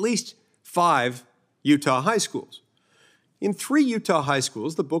 and at least 5 Utah high schools. In 3 Utah high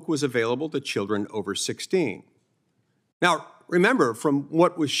schools, the book was available to children over 16. Now, remember, from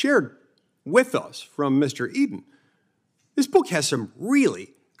what was shared with us from Mr. Eden, this book has some really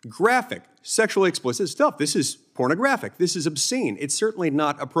graphic, sexually explicit stuff. This is pornographic. This is obscene. It's certainly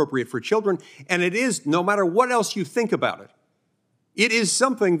not appropriate for children, and it is, no matter what else you think about it, it is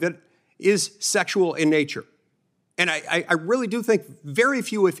something that is sexual in nature. And I really do think very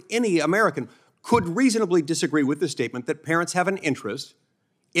few, if any, American could reasonably disagree with the statement that parents have an interest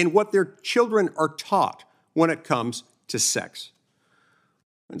in what their children are taught when it comes to sex.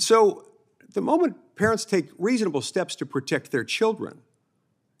 And so the moment parents take reasonable steps to protect their children,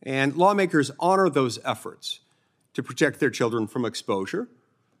 and lawmakers honor those efforts to protect their children from exposure,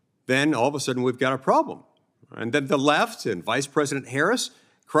 then all of a sudden we've got a problem. And then the left and Vice President Harris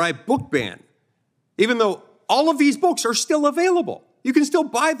cry book ban, even though all of these books are still available. You can still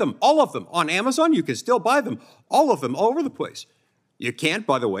buy them, all of them. On Amazon, you can still buy them, all of them, all over the place. You can't,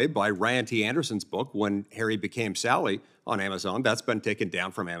 by the way, buy Ryan T. Anderson's book, When Harry Became Sally, on Amazon. That's been taken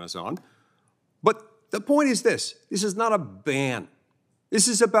down from Amazon. But the point is this is not a ban. This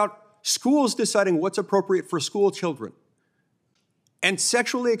is about schools deciding what's appropriate for school children. And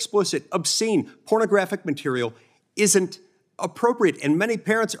sexually explicit, obscene, pornographic material isn't appropriate, and many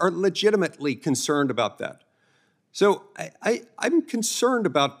parents are legitimately concerned about that. So I'm concerned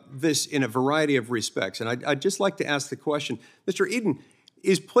about this in a variety of respects, and I'd just like to ask the question, Mr. Eden,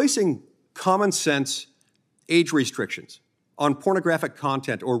 is placing common sense age restrictions on pornographic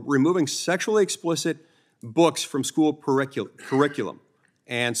content or removing sexually explicit books from school curriculum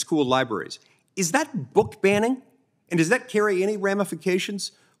and school libraries, is that book banning? And does that carry any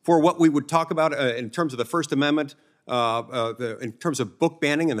ramifications for what we would talk about in terms of the First Amendment, in terms of book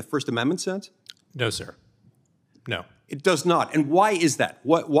banning in the First Amendment sense? No, sir. No. It does not. And why is that?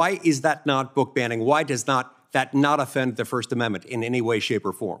 Why is that not book banning? Why does that not offend the First Amendment in any way, shape,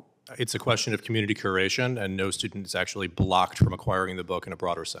 or form? It's a question of community curation, and no student is actually blocked from acquiring the book in a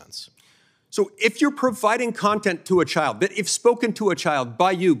broader sense. So if you're providing content to a child, that if spoken to a child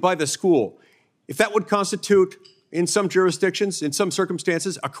by you, by the school, if that would constitute, in some jurisdictions, in some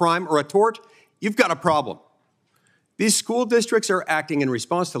circumstances, a crime or a tort, you've got a problem. These school districts are acting in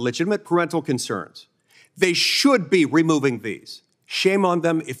response to legitimate parental concerns. They should be removing these. Shame on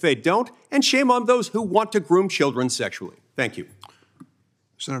them if they don't, and shame on those who want to groom children sexually. Thank you.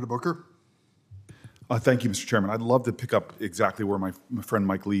 Senator Booker. Thank you, Mr. Chairman. I'd love to pick up exactly where my friend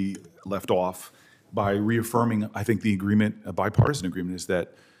Mike Lee left off by reaffirming, I think the agreement, a bipartisan agreement, is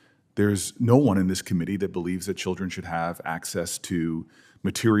that there's no one in this committee that believes that children should have access to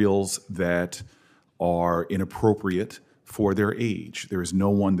materials that are inappropriate for their age. There is no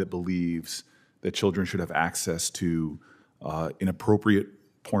one that believes that children should have access to inappropriate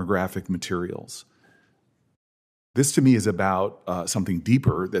pornographic materials. This, to me, is about something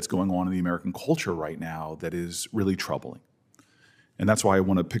deeper that's going on in the American culture right now that is really troubling. And that's why I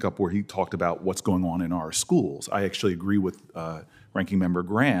want to pick up where he talked about what's going on in our schools. I actually agree with Ranking Member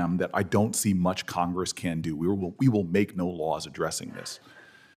Graham that I don't see much Congress can do. We will make no laws addressing this.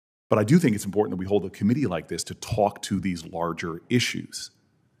 But I do think it's important that we hold a committee like this to talk to these larger issues.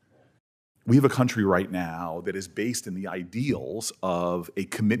 We have a country right now that is based in the ideals of a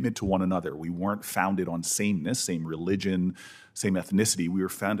commitment to one another. We weren't founded on sameness, same religion, same ethnicity. We were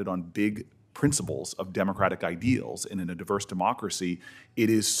founded on big principles of democratic ideals. And in a diverse democracy,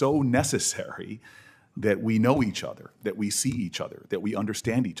 it is so necessary that we know each other, that we see each other, that we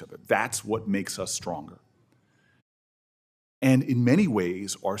understand each other. That's what makes us stronger. And in many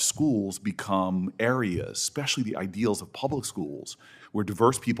ways, our schools become areas, especially the ideals of public schools, where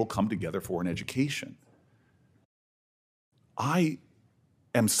diverse people come together for an education. I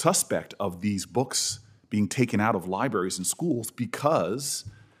am suspect of these books being taken out of libraries and schools because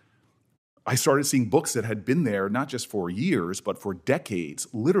I started seeing books that had been there not just for years, but for decades,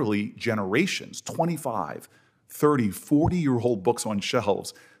 literally generations, 25, 30, 40-year-old books on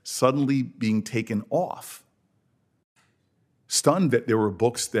shelves suddenly being taken off. Stunned that there were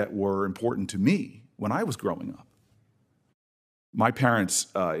books that were important to me when I was growing up. My parents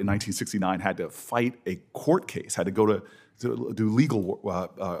in 1969 had to fight a court case, had to go to do legal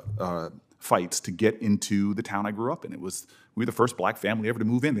fights to get into the town I grew up in. We were the first black family ever to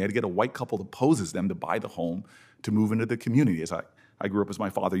move in. They had to get a white couple that poses them to buy the home to move into the community. As I grew up, as my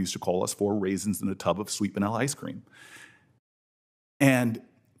father used to call us, 4 raisins in a tub of sweet vanilla ice cream. And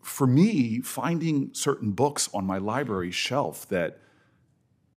for me, finding certain books on my library shelf that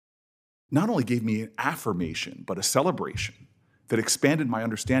not only gave me an affirmation, but a celebration that expanded my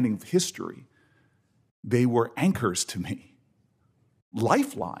understanding of history, they were anchors to me,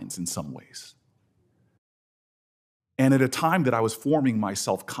 lifelines in some ways. And at a time that I was forming my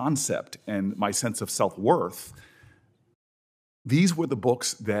self-concept and my sense of self-worth, these were the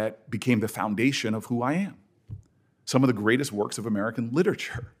books that became the foundation of who I am. Some of the greatest works of American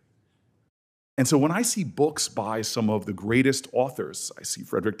literature. And so when I see books by some of the greatest authors, I see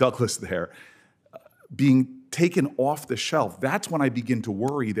Frederick Douglass there, being taken off the shelf, that's when I begin to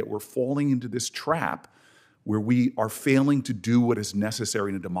worry that we're falling into this trap where we are failing to do what is necessary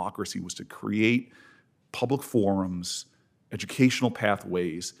in a democracy, was to create public forums, educational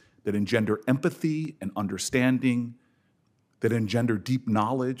pathways that engender empathy and understanding, that engender deep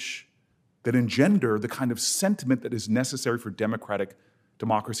knowledge, that engender the kind of sentiment that is necessary for democratic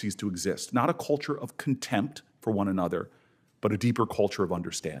democracies to exist. Not a culture of contempt for one another, but a deeper culture of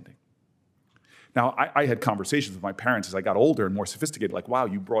understanding. Now, I had conversations with my parents as I got older and more sophisticated, like, wow,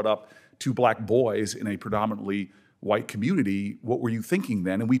 you brought up 2 black boys in a predominantly white community. What were you thinking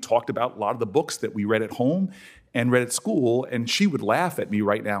then? And we talked about a lot of the books that we read at home and read at school, and she would laugh at me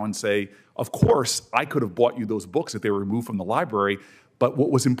right now and say, of course, I could have bought you those books if they were removed from the library, but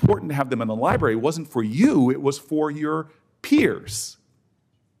what was important to have them in the library wasn't for you, it was for your peers,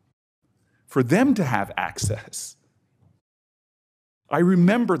 for them to have access. I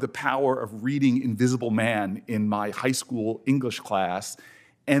remember the power of reading Invisible Man in my high school English class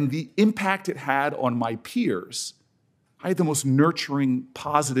and the impact it had on my peers. I had the most nurturing,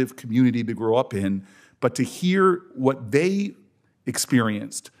 positive community to grow up in, but to hear what they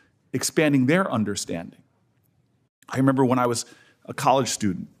experienced, expanding their understanding. I remember when I was a college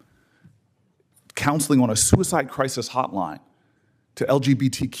student, counseling on a suicide crisis hotline to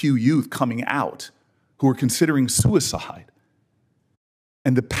LGBTQ youth coming out who were considering suicide.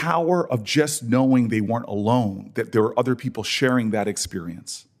 And the power of just knowing they weren't alone, that there were other people sharing that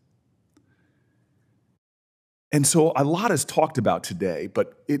experience. And so a lot is talked about today,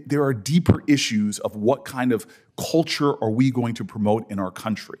 but there are deeper issues of what kind of culture are we going to promote in our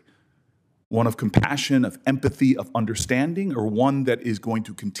country? One of compassion, of empathy, of understanding, or one that is going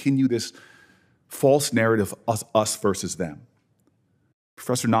to continue this false narrative of us versus them?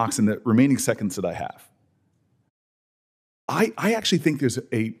 Professor Knox, in the remaining seconds that I have, I actually think there's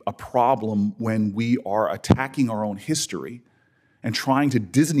a problem when we are attacking our own history and trying to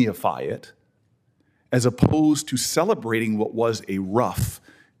Disneyify it, as opposed to celebrating what was a rough,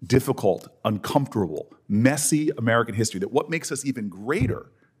 difficult, uncomfortable, messy American history. That what makes us even greater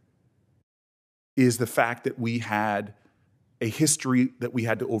is the fact that we had a history that we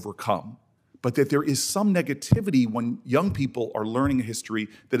had to overcome, but that there is some negativity when young people are learning a history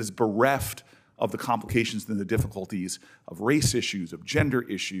that is bereft of the complications and the difficulties of race issues, of gender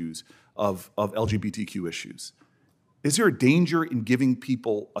issues, of LGBTQ issues. Is there a danger in giving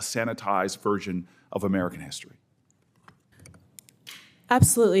people a sanitized version of American history?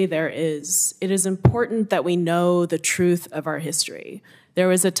 Absolutely, there is. It is important that we know the truth of our history. There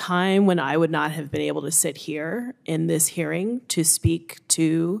was a time when I would not have been able to sit here in this hearing to speak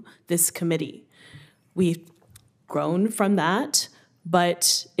to this committee. We've grown from that,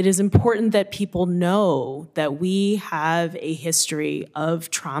 but it is important that people know that we have a history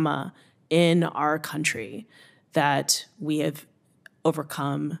of trauma in our country that we have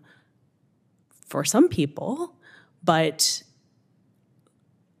overcome for some people, but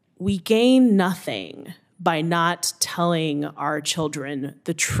we gain nothing by not telling our children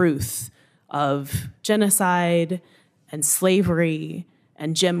the truth of genocide and slavery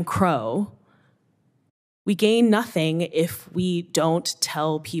and Jim Crow. We gain nothing if we don't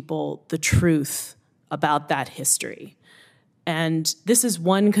tell people the truth about that history. And this is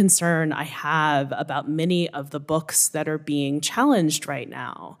one concern I have about many of the books that are being challenged right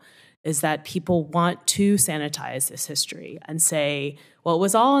now, is that people want to sanitize this history and say, well, it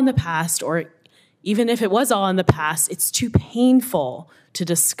was all in the past, or even if it was all in the past, it's too painful to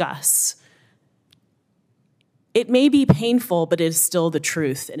discuss. It may be painful, but it is still the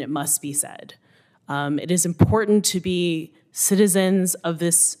truth, and it must be said. It is important to be citizens of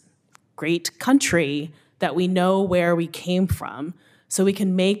this great country, that we know where we came from, so we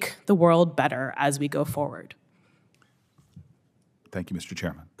can make the world better as we go forward. Thank you, Mr.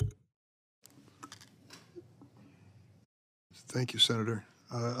 Chairman. Thank you, Senator.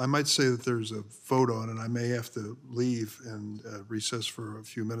 I might say that there's a vote on, and I may have to leave and recess for a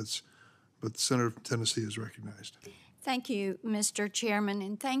few minutes, but Senator from Tennessee is recognized. Thank you, Mr. Chairman,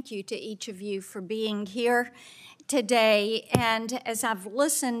 and thank you to each of you for being here today. And as I've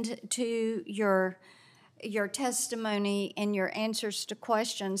listened to your testimony and your answers to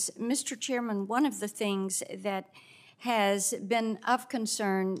questions, Mr. Chairman, one of the things that has been of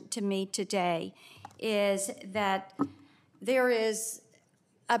concern to me today is that there is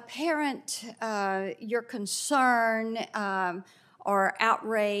apparent your concern or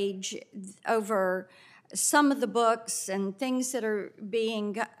outrage over some of the books and things that are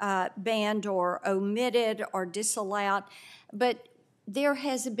being banned or omitted or disallowed, but there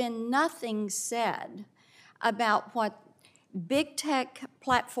has been nothing said about what big tech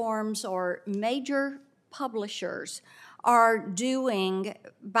platforms or major publishers are doing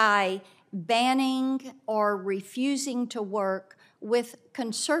by banning or refusing to work with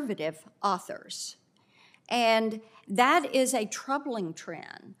conservative authors. And that is a troubling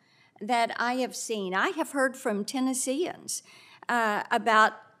trend that I have seen. I have heard from Tennesseans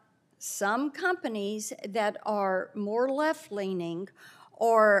about some companies that are more left-leaning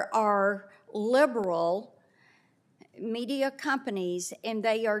or are liberal media companies, and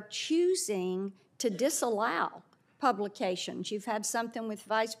they are choosing to disallow publications. You've had something with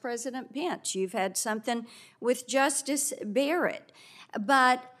Vice President Pence. You've had something with Justice Barrett.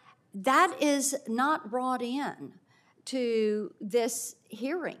 But that is not brought in to this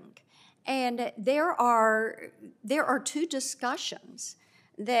hearing. And there are two discussions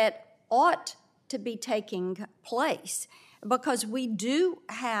that ought to be taking place, because we do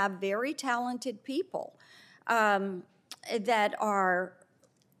have very talented people that are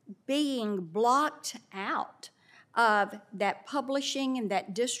being blocked out of that publishing and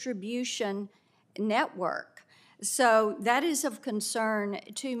that distribution network. So that is of concern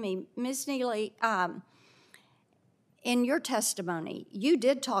to me. Ms. Neely, in your testimony, you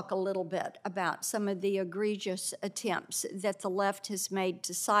did talk a little bit about some of the egregious attempts that the left has made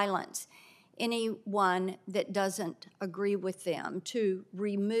to silence anyone that doesn't agree with them, to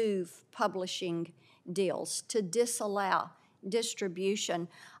remove publishing deals, to disallow distribution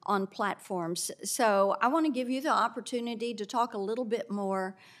on platforms. So I want to give you the opportunity to talk a little bit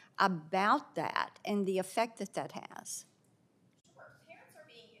more about that and the effect that that has. Parents are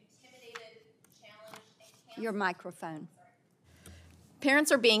being intimidated, challenged, and canceled. Your microphone.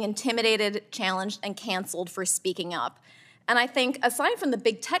 Parents are being intimidated, challenged, and canceled for speaking up. And I think, aside from the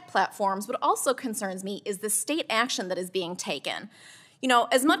big tech platforms, what also concerns me is the state action that is being taken. You know,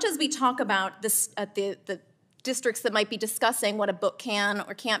 as much as we talk about this at the districts that might be discussing what a book can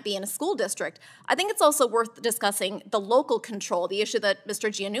or can't be in a school district, I think it's also worth discussing the local control, the issue that Mr.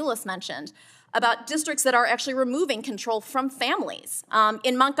 Giannoulis mentioned, about districts that are actually removing control from families.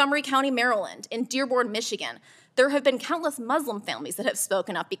 In Montgomery County, Maryland, in Dearborn, Michigan, there have been countless Muslim families that have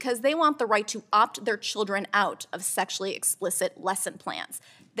spoken up because they want the right to opt their children out of sexually explicit lesson plans.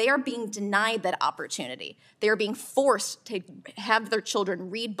 They are being denied that opportunity. They are being forced to have their children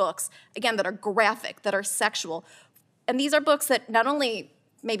read books, again, that are graphic, that are sexual. And these are books that not only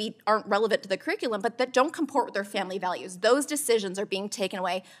maybe aren't relevant to the curriculum, but that don't comport with their family values. Those decisions are being taken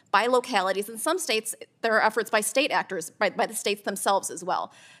away by localities. In some states, there are efforts by state actors, by the states themselves as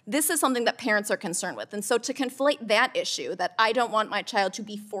well. This is something that parents are concerned with. And so to conflate that issue, that I don't want my child to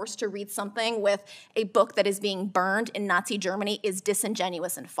be forced to read something with a book that is being burned in Nazi Germany, is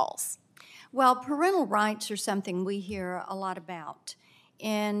disingenuous and false. Well, parental rights are something we hear a lot about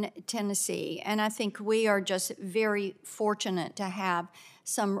in Tennessee, and I think we are just very fortunate to have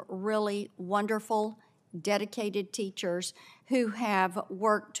some really wonderful, dedicated teachers who have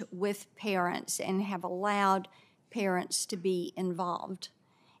worked with parents and have allowed parents to be involved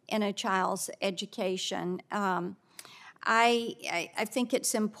in a child's education. I think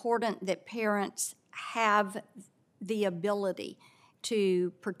it's important that parents have the ability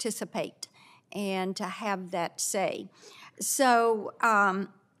to participate and to have that say. So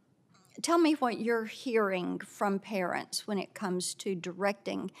tell me what you're hearing from parents when it comes to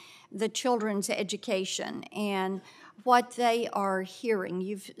directing the children's education, and what they are hearing.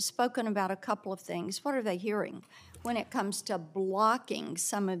 You've spoken about a couple of things. What are they hearing when it comes to blocking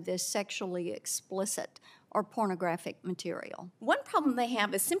some of this sexually explicit or pornographic material? One problem they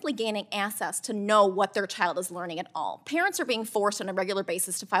have is simply gaining access to know what their child is learning at all. Parents are being forced on a regular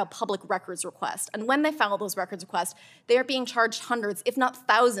basis to file public records requests, and when they file those records requests, they are being charged hundreds, if not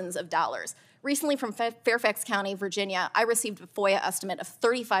thousands of dollars. Recently from Fairfax County, Virginia, I received a FOIA estimate of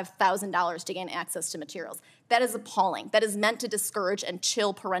 $35,000 to gain access to materials. That is appalling. That is meant to discourage and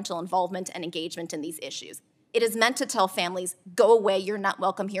chill parental involvement and engagement in these issues. It is meant to tell families, go away, you're not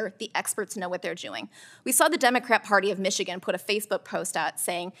welcome here. The experts know what they're doing. We saw the Democrat Party of Michigan put a Facebook post out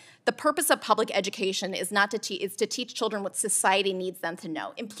saying, the purpose of public education is to teach children what society needs them to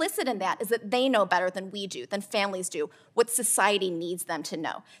know. Implicit in that is that they know better than we do, than families do, what society needs them to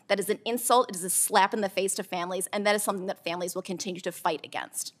know. That is an insult, it is a slap in the face to families, and that is something that families will continue to fight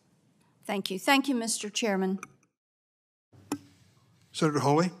against. Thank you. Thank you, Mr. Chairman. Senator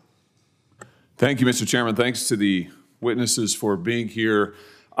Hawley. Thank you, Mr. Chairman. Thanks to the witnesses for being here.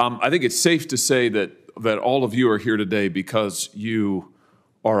 I think it's safe to say that all of you are here today because you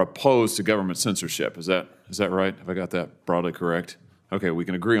are opposed to government censorship. Is that right? Have I got that broadly correct? Okay, we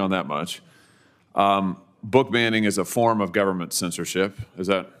can agree on that much. Book banning is a form of government censorship. Is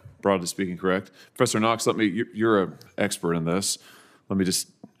that broadly speaking correct? Professor Knox, you're an expert in this. Let me just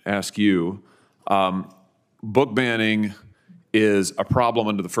ask you. Book banning is a problem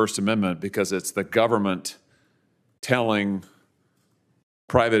under the First Amendment because it's the government telling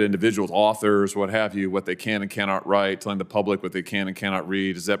private individuals, authors, what have you, what they can and cannot write, telling the public what they can and cannot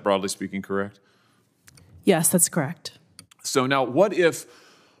read. Is that broadly speaking correct? Yes, that's correct. So now what if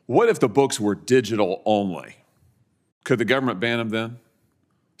the books were digital only? Could the government ban them then?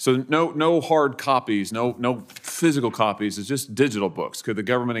 So no hard copies, no physical copies, it's just digital books. Could the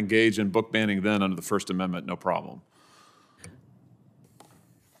government engage in book banning then under the First Amendment? No problem.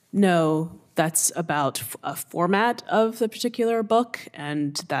 No, that's about a format of the particular book,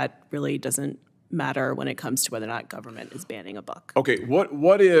 and that really doesn't matter when it comes to whether or not government is banning a book. Okay,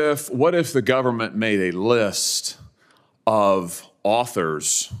 what if the government made a list of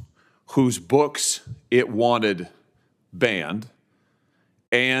authors whose books it wanted banned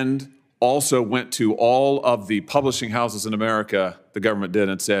and also went to all of the publishing houses in America, the government did,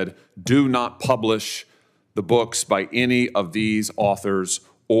 and said, do not publish the books by any of these authors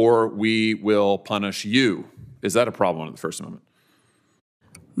or we will punish you. Is that a problem under the First Amendment?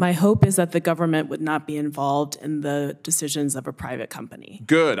 My hope is that the government would not be involved in the decisions of a private company.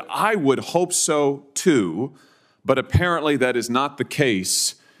 Good. I would hope so too, but apparently that is not the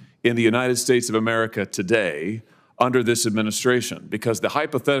case in the United States of America today under this administration, because the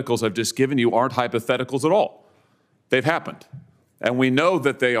hypotheticals I've just given you aren't hypotheticals at all. They've happened, and we know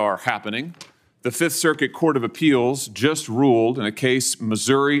that they are happening. The Fifth Circuit Court of Appeals just ruled in a case,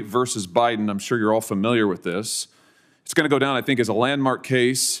 Missouri versus Biden. I'm sure you're all familiar with this. It's going to go down, I think, as a landmark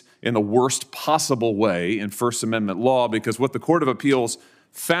case in the worst possible way in First Amendment law, because what the Court of Appeals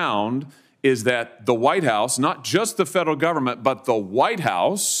found is that the White House, not just the federal government, but the White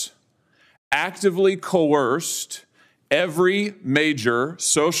House actively coerced every major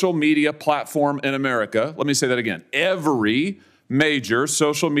social media platform in America. Let me say that again. Every major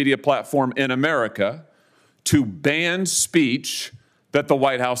social media platform in America to ban speech that the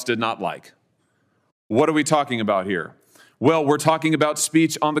White House did not like. What are we talking about here? Well, we're talking about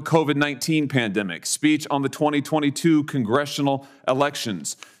speech on the COVID-19 pandemic, speech on the 2022 congressional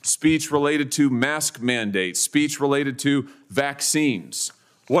elections, speech related to mask mandates, speech related to vaccines.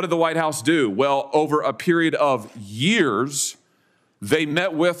 What did the White House do? Well, over a period of years, they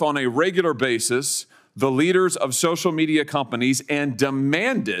met with on a regular basis the leaders of social media companies and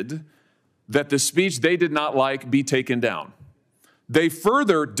demanded that the speech they did not like be taken down. They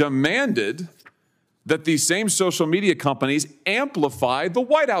further demanded that these same social media companies amplify the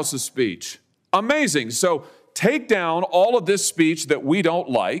White House's speech. Amazing. So take down all of this speech that we don't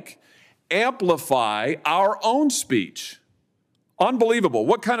like, amplify our own speech. Unbelievable.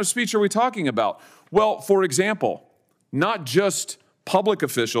 What kind of speech are we talking about? Well, for example, not just public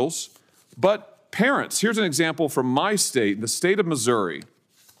officials, but parents. Here's an example from my state, the state of Missouri.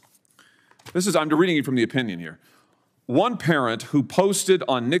 I'm reading you from the opinion here. One parent who posted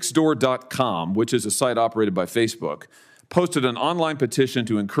on nixdoor.com, which is a site operated by Facebook, posted an online petition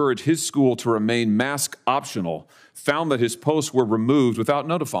to encourage his school to remain mask optional, found that his posts were removed without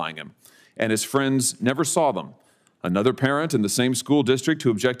notifying him, and his friends never saw them. Another parent in the same school district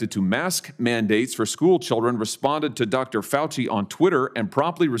who objected to mask mandates for school children responded to Dr. Fauci on Twitter and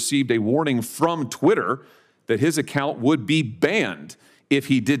promptly received a warning from Twitter that his account would be banned if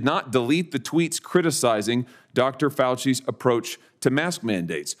he did not delete the tweets criticizing Dr. Fauci's approach to mask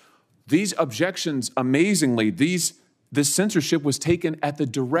mandates. These objections, amazingly, this censorship was taken at the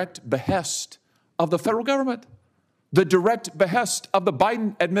direct behest of the federal government, the direct behest of the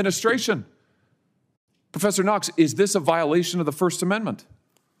Biden administration. Professor Knox, is this a violation of the First Amendment?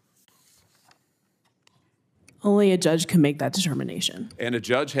 Only a judge can make that determination. And a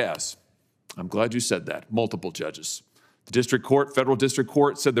judge has. I'm glad you said that. Multiple judges. The district court, federal district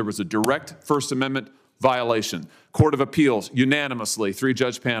court, said there was a direct First Amendment violation. Court of Appeals unanimously,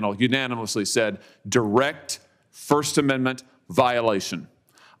 3-judge panel unanimously said direct First Amendment violation.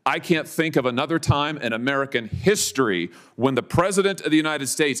 I can't think of another time in American history when the President of the United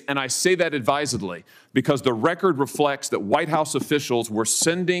States, and I say that advisedly because the record reflects that White House officials were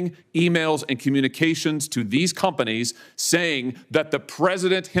sending emails and communications to these companies saying that the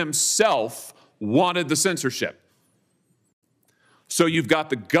President himself wanted the censorship. So you've got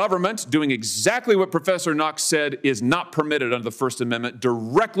the government doing exactly what Professor Knox said is not permitted under the First Amendment,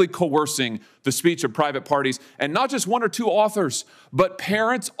 directly coercing the speech of private parties, and not just 1 or 2 authors, but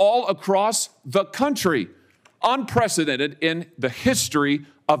parents all across the country, unprecedented in the history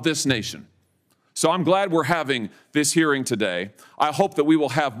of this nation. So I'm glad we're having this hearing today. I hope that we will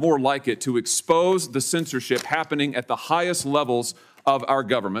have more like it to expose the censorship happening at the highest levels of our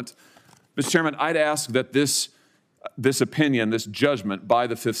government. Mr. Chairman, I'd ask that this opinion, this judgment by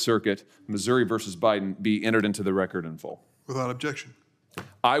the Fifth Circuit, Missouri versus Biden, be entered into the record in full. Without objection.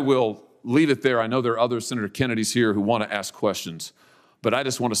 I will leave it there. I know there are other Senator Kennedys here who want to ask questions, but I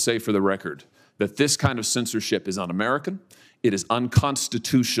just want to say for the record that this kind of censorship is un-American, it is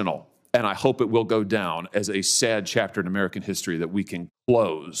unconstitutional, and I hope it will go down as a sad chapter in American history that we can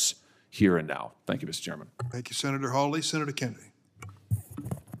close here and now. Thank you, Mr. Chairman. Thank you, Senator Hawley. Senator Kennedy.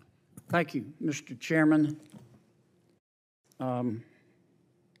 Thank you, Mr. Chairman.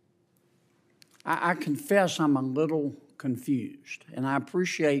 I confess I'm a little confused, and I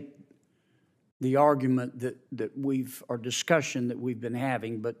appreciate the argument or discussion that we've been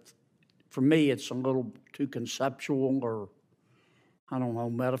having, but for me it's a little too conceptual or, I don't know,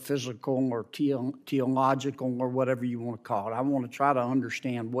 metaphysical or theological or whatever you want to call it. I want to try to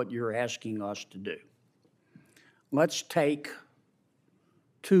understand what you're asking us to do. Let's take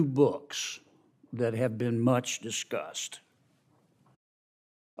 2 books that have been much discussed.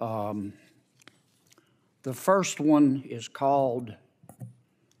 The first one is called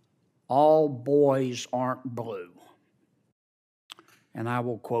All Boys Aren't Blue, and I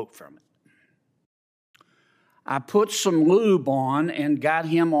will quote from it. I put some lube on and got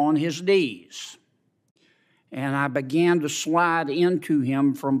him on his knees, and I began to slide into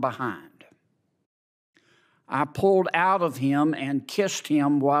him from behind. I pulled out of him and kissed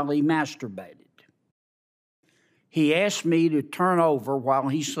him while he masturbated. He asked me to turn over while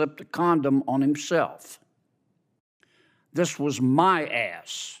he slipped a condom on himself. This was my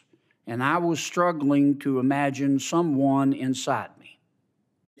ass, and I was struggling to imagine someone inside me.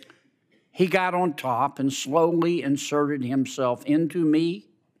 He got on top and slowly inserted himself into me.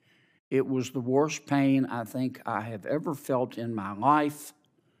 It was the worst pain I think I have ever felt in my life.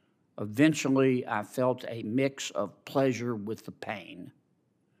 Eventually, I felt a mix of pleasure with the pain.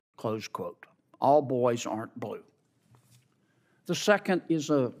 Close quote. All boys aren't blue. The second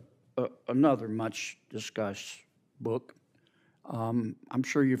is another much discussed book. I'm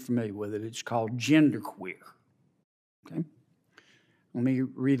sure you're familiar with it. It's called Genderqueer. Okay? Let me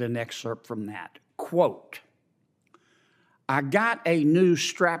read an excerpt from that. Quote, I got a new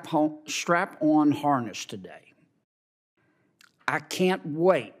strap-on harness today. I can't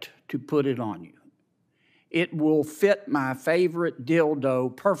wait to put it on you. It will fit my favorite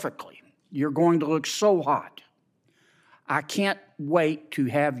dildo perfectly. You're going to look so hot. I can't wait to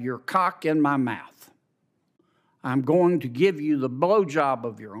have your cock in my mouth. I'm going to give you the blowjob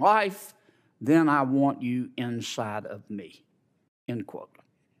of your life. Then I want you inside of me. End quote.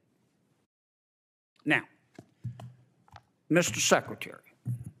 Now, Mr. Secretary,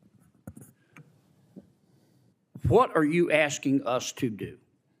 what are you asking us to do?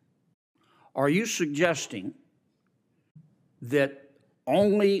 Are you suggesting that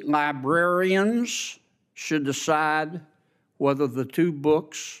only librarians should decide whether the 2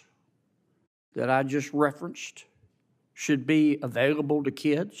 books that I just referenced should be available to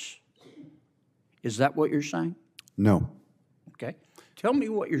kids? Is that what you're saying? No. Okay. Tell me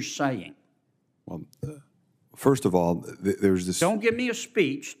what you're saying. Well, first of all, there's this... Don't give me a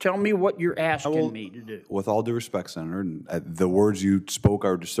speech. Tell me what you're asking me to do. With all due respect, Senator, the words you spoke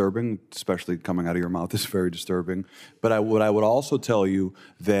are disturbing, especially coming out of your mouth is very disturbing. But what I would also tell you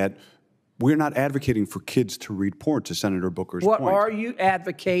that We're not advocating for kids to read porn, to Senator Booker's What point. are you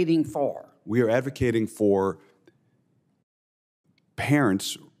advocating for? We are advocating for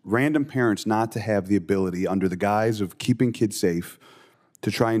parents, random parents, not to have the ability, under the guise of keeping kids safe,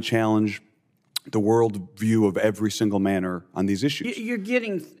 to try and challenge the world view of every single manner on these issues. You're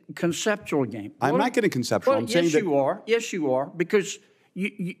getting conceptual game. I'm not getting conceptual. Well, I'm saying yes, that you are. Yes, you are. Because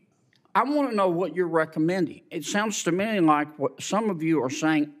I want to know what you're recommending. It sounds to me like what some of you are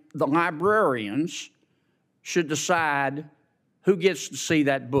saying, the librarians should decide who gets to see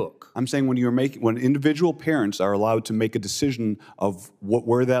that book. I'm saying when individual parents are allowed to make a decision of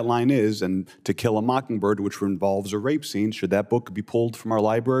where that line is, and To Kill a Mockingbird, which involves a rape scene, should that book be pulled from our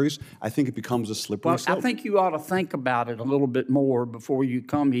libraries? I think it becomes a slippery slope. I think you ought to think about it a little bit more before you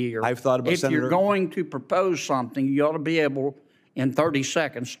come here. I've thought about, If you're going to propose something, you ought to be able, in 30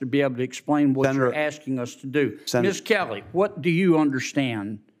 seconds, to be able to explain what you're asking us to do. Ms. Kelly, what do you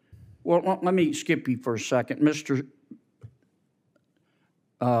understand? Well, let me skip you for a second. Mr.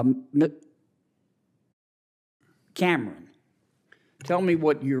 Cameron, tell me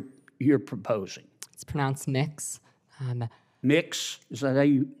what you're proposing. It's pronounced mix. Mix? Is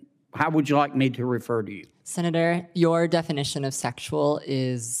that how would you like me to refer to you? Senator, your definition of sexual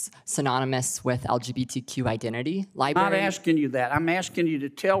is synonymous with LGBTQ identity. I'm not asking you that. I'm asking you to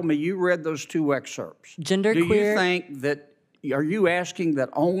tell me you read those two excerpts. Genderqueer. Do you think that, are you asking that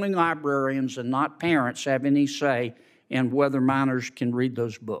only librarians and not parents have any say in whether minors can read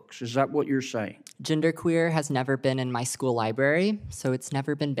those books? Is that what you're saying? Genderqueer has never been in my school library, so it's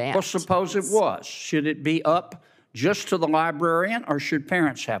never been banned. Well, suppose it was. Should it be up just to the librarian, or should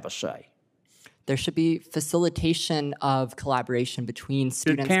parents have a say? There should be facilitation of collaboration between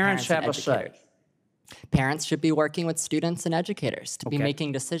students, parents have and a say? educators. Parents should be working with students and educators to be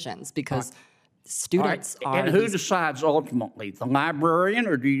making decisions, because students are... And who decides ultimately? The librarian,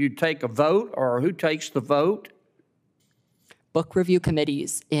 or do you take a vote, or who takes the vote? Book review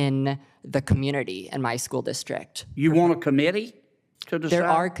committees in the community in my school district. You want a committee to decide? There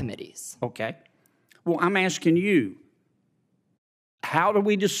are committees. Okay. Well, I'm asking you, how do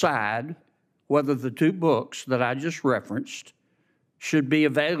we decide whether the two books that I just referenced should be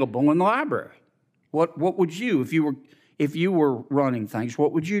available in the library? What would you, if you were running things,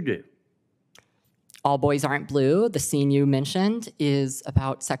 what would you do? All Boys Aren't Blue, the scene you mentioned, is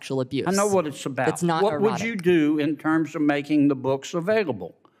about sexual abuse. I know what it's about. It's not What erotic. would you do in terms of making the books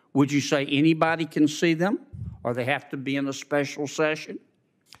available? Would you say anybody can see them, or they have to be in a special session?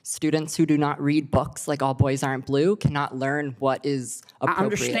 Students who do not read books like All Boys Aren't Blue cannot learn what is appropriate. I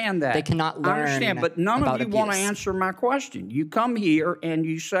understand that. They cannot learn I understand, but none of you about want to abuse. answer my question. You come here and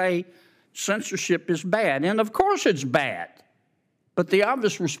you say censorship is bad, and of course it's bad. But the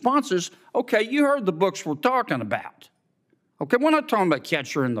obvious response is, okay, you heard the books we're talking about. Okay, we're not talking about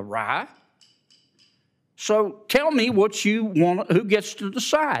Catcher in the Rye. So tell me what you want, who gets to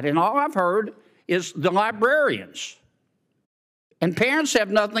decide. And all I've heard is the librarians. And parents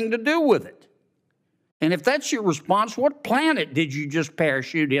have nothing to do with it. And if that's your response, what planet did you just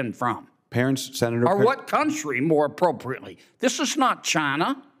parachute in from? Parents, Senator... Or what country, more appropriately? This is not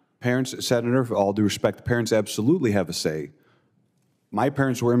China. Parents, Senator, for all due respect, parents absolutely have a say. My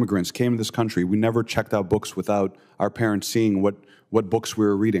parents were immigrants, came to this country. We never checked out books without our parents seeing what books we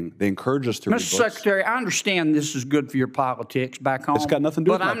were reading. They encouraged us to read books. Mr. Secretary, I understand this is good for your politics back home. It's got nothing to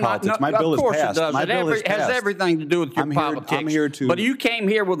do with my politics. My bill is passed. My bill is passed. It has everything to do with your politics. I'm here to... But you came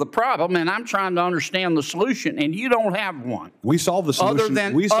here with a problem, and I'm trying to understand the solution, and you don't have one. We solved the solution.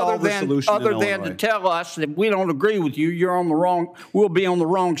 Other than to tell us that we don't agree with you, we'll be on the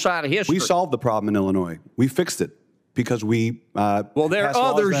wrong side of history. We solved the problem in Illinois. We fixed it because we well, there are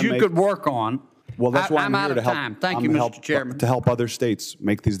others you could work on. Well, that's why I'm out here of to help. time. Thank you, Mr. Chairman. To help other states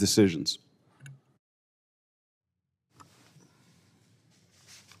make these decisions.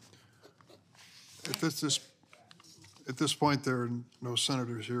 At this point, there are no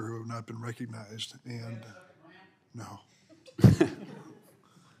senators here who have not been recognized, and no.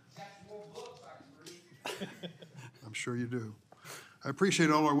 I'm sure you do. I appreciate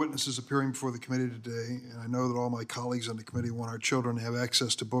all our witnesses appearing before the committee today, and I know that all my colleagues on the committee want our children to have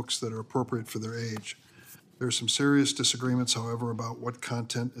access to books that are appropriate for their age. There are some serious disagreements, however, about what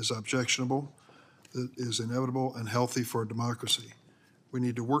content is objectionable, that is inevitable and healthy for a democracy. We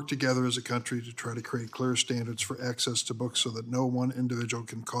need to work together as a country to try to create clear standards for access to books so that no one individual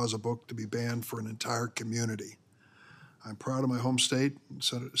can cause a book to be banned for an entire community. I'm proud of my home state,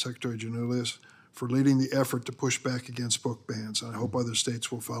 Secretary Janulius, for leading the effort to push back against book bans, and I hope other states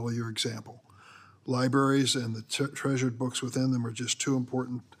will follow your example. Libraries and the treasured books within them are just too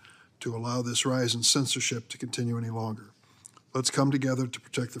important to allow this rise in censorship to continue any longer. Let's come together to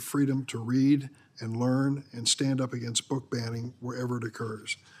protect the freedom to read and learn and stand up against book banning wherever it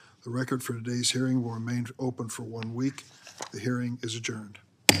occurs. The record for today's hearing will remain open for 1 week. The hearing is adjourned.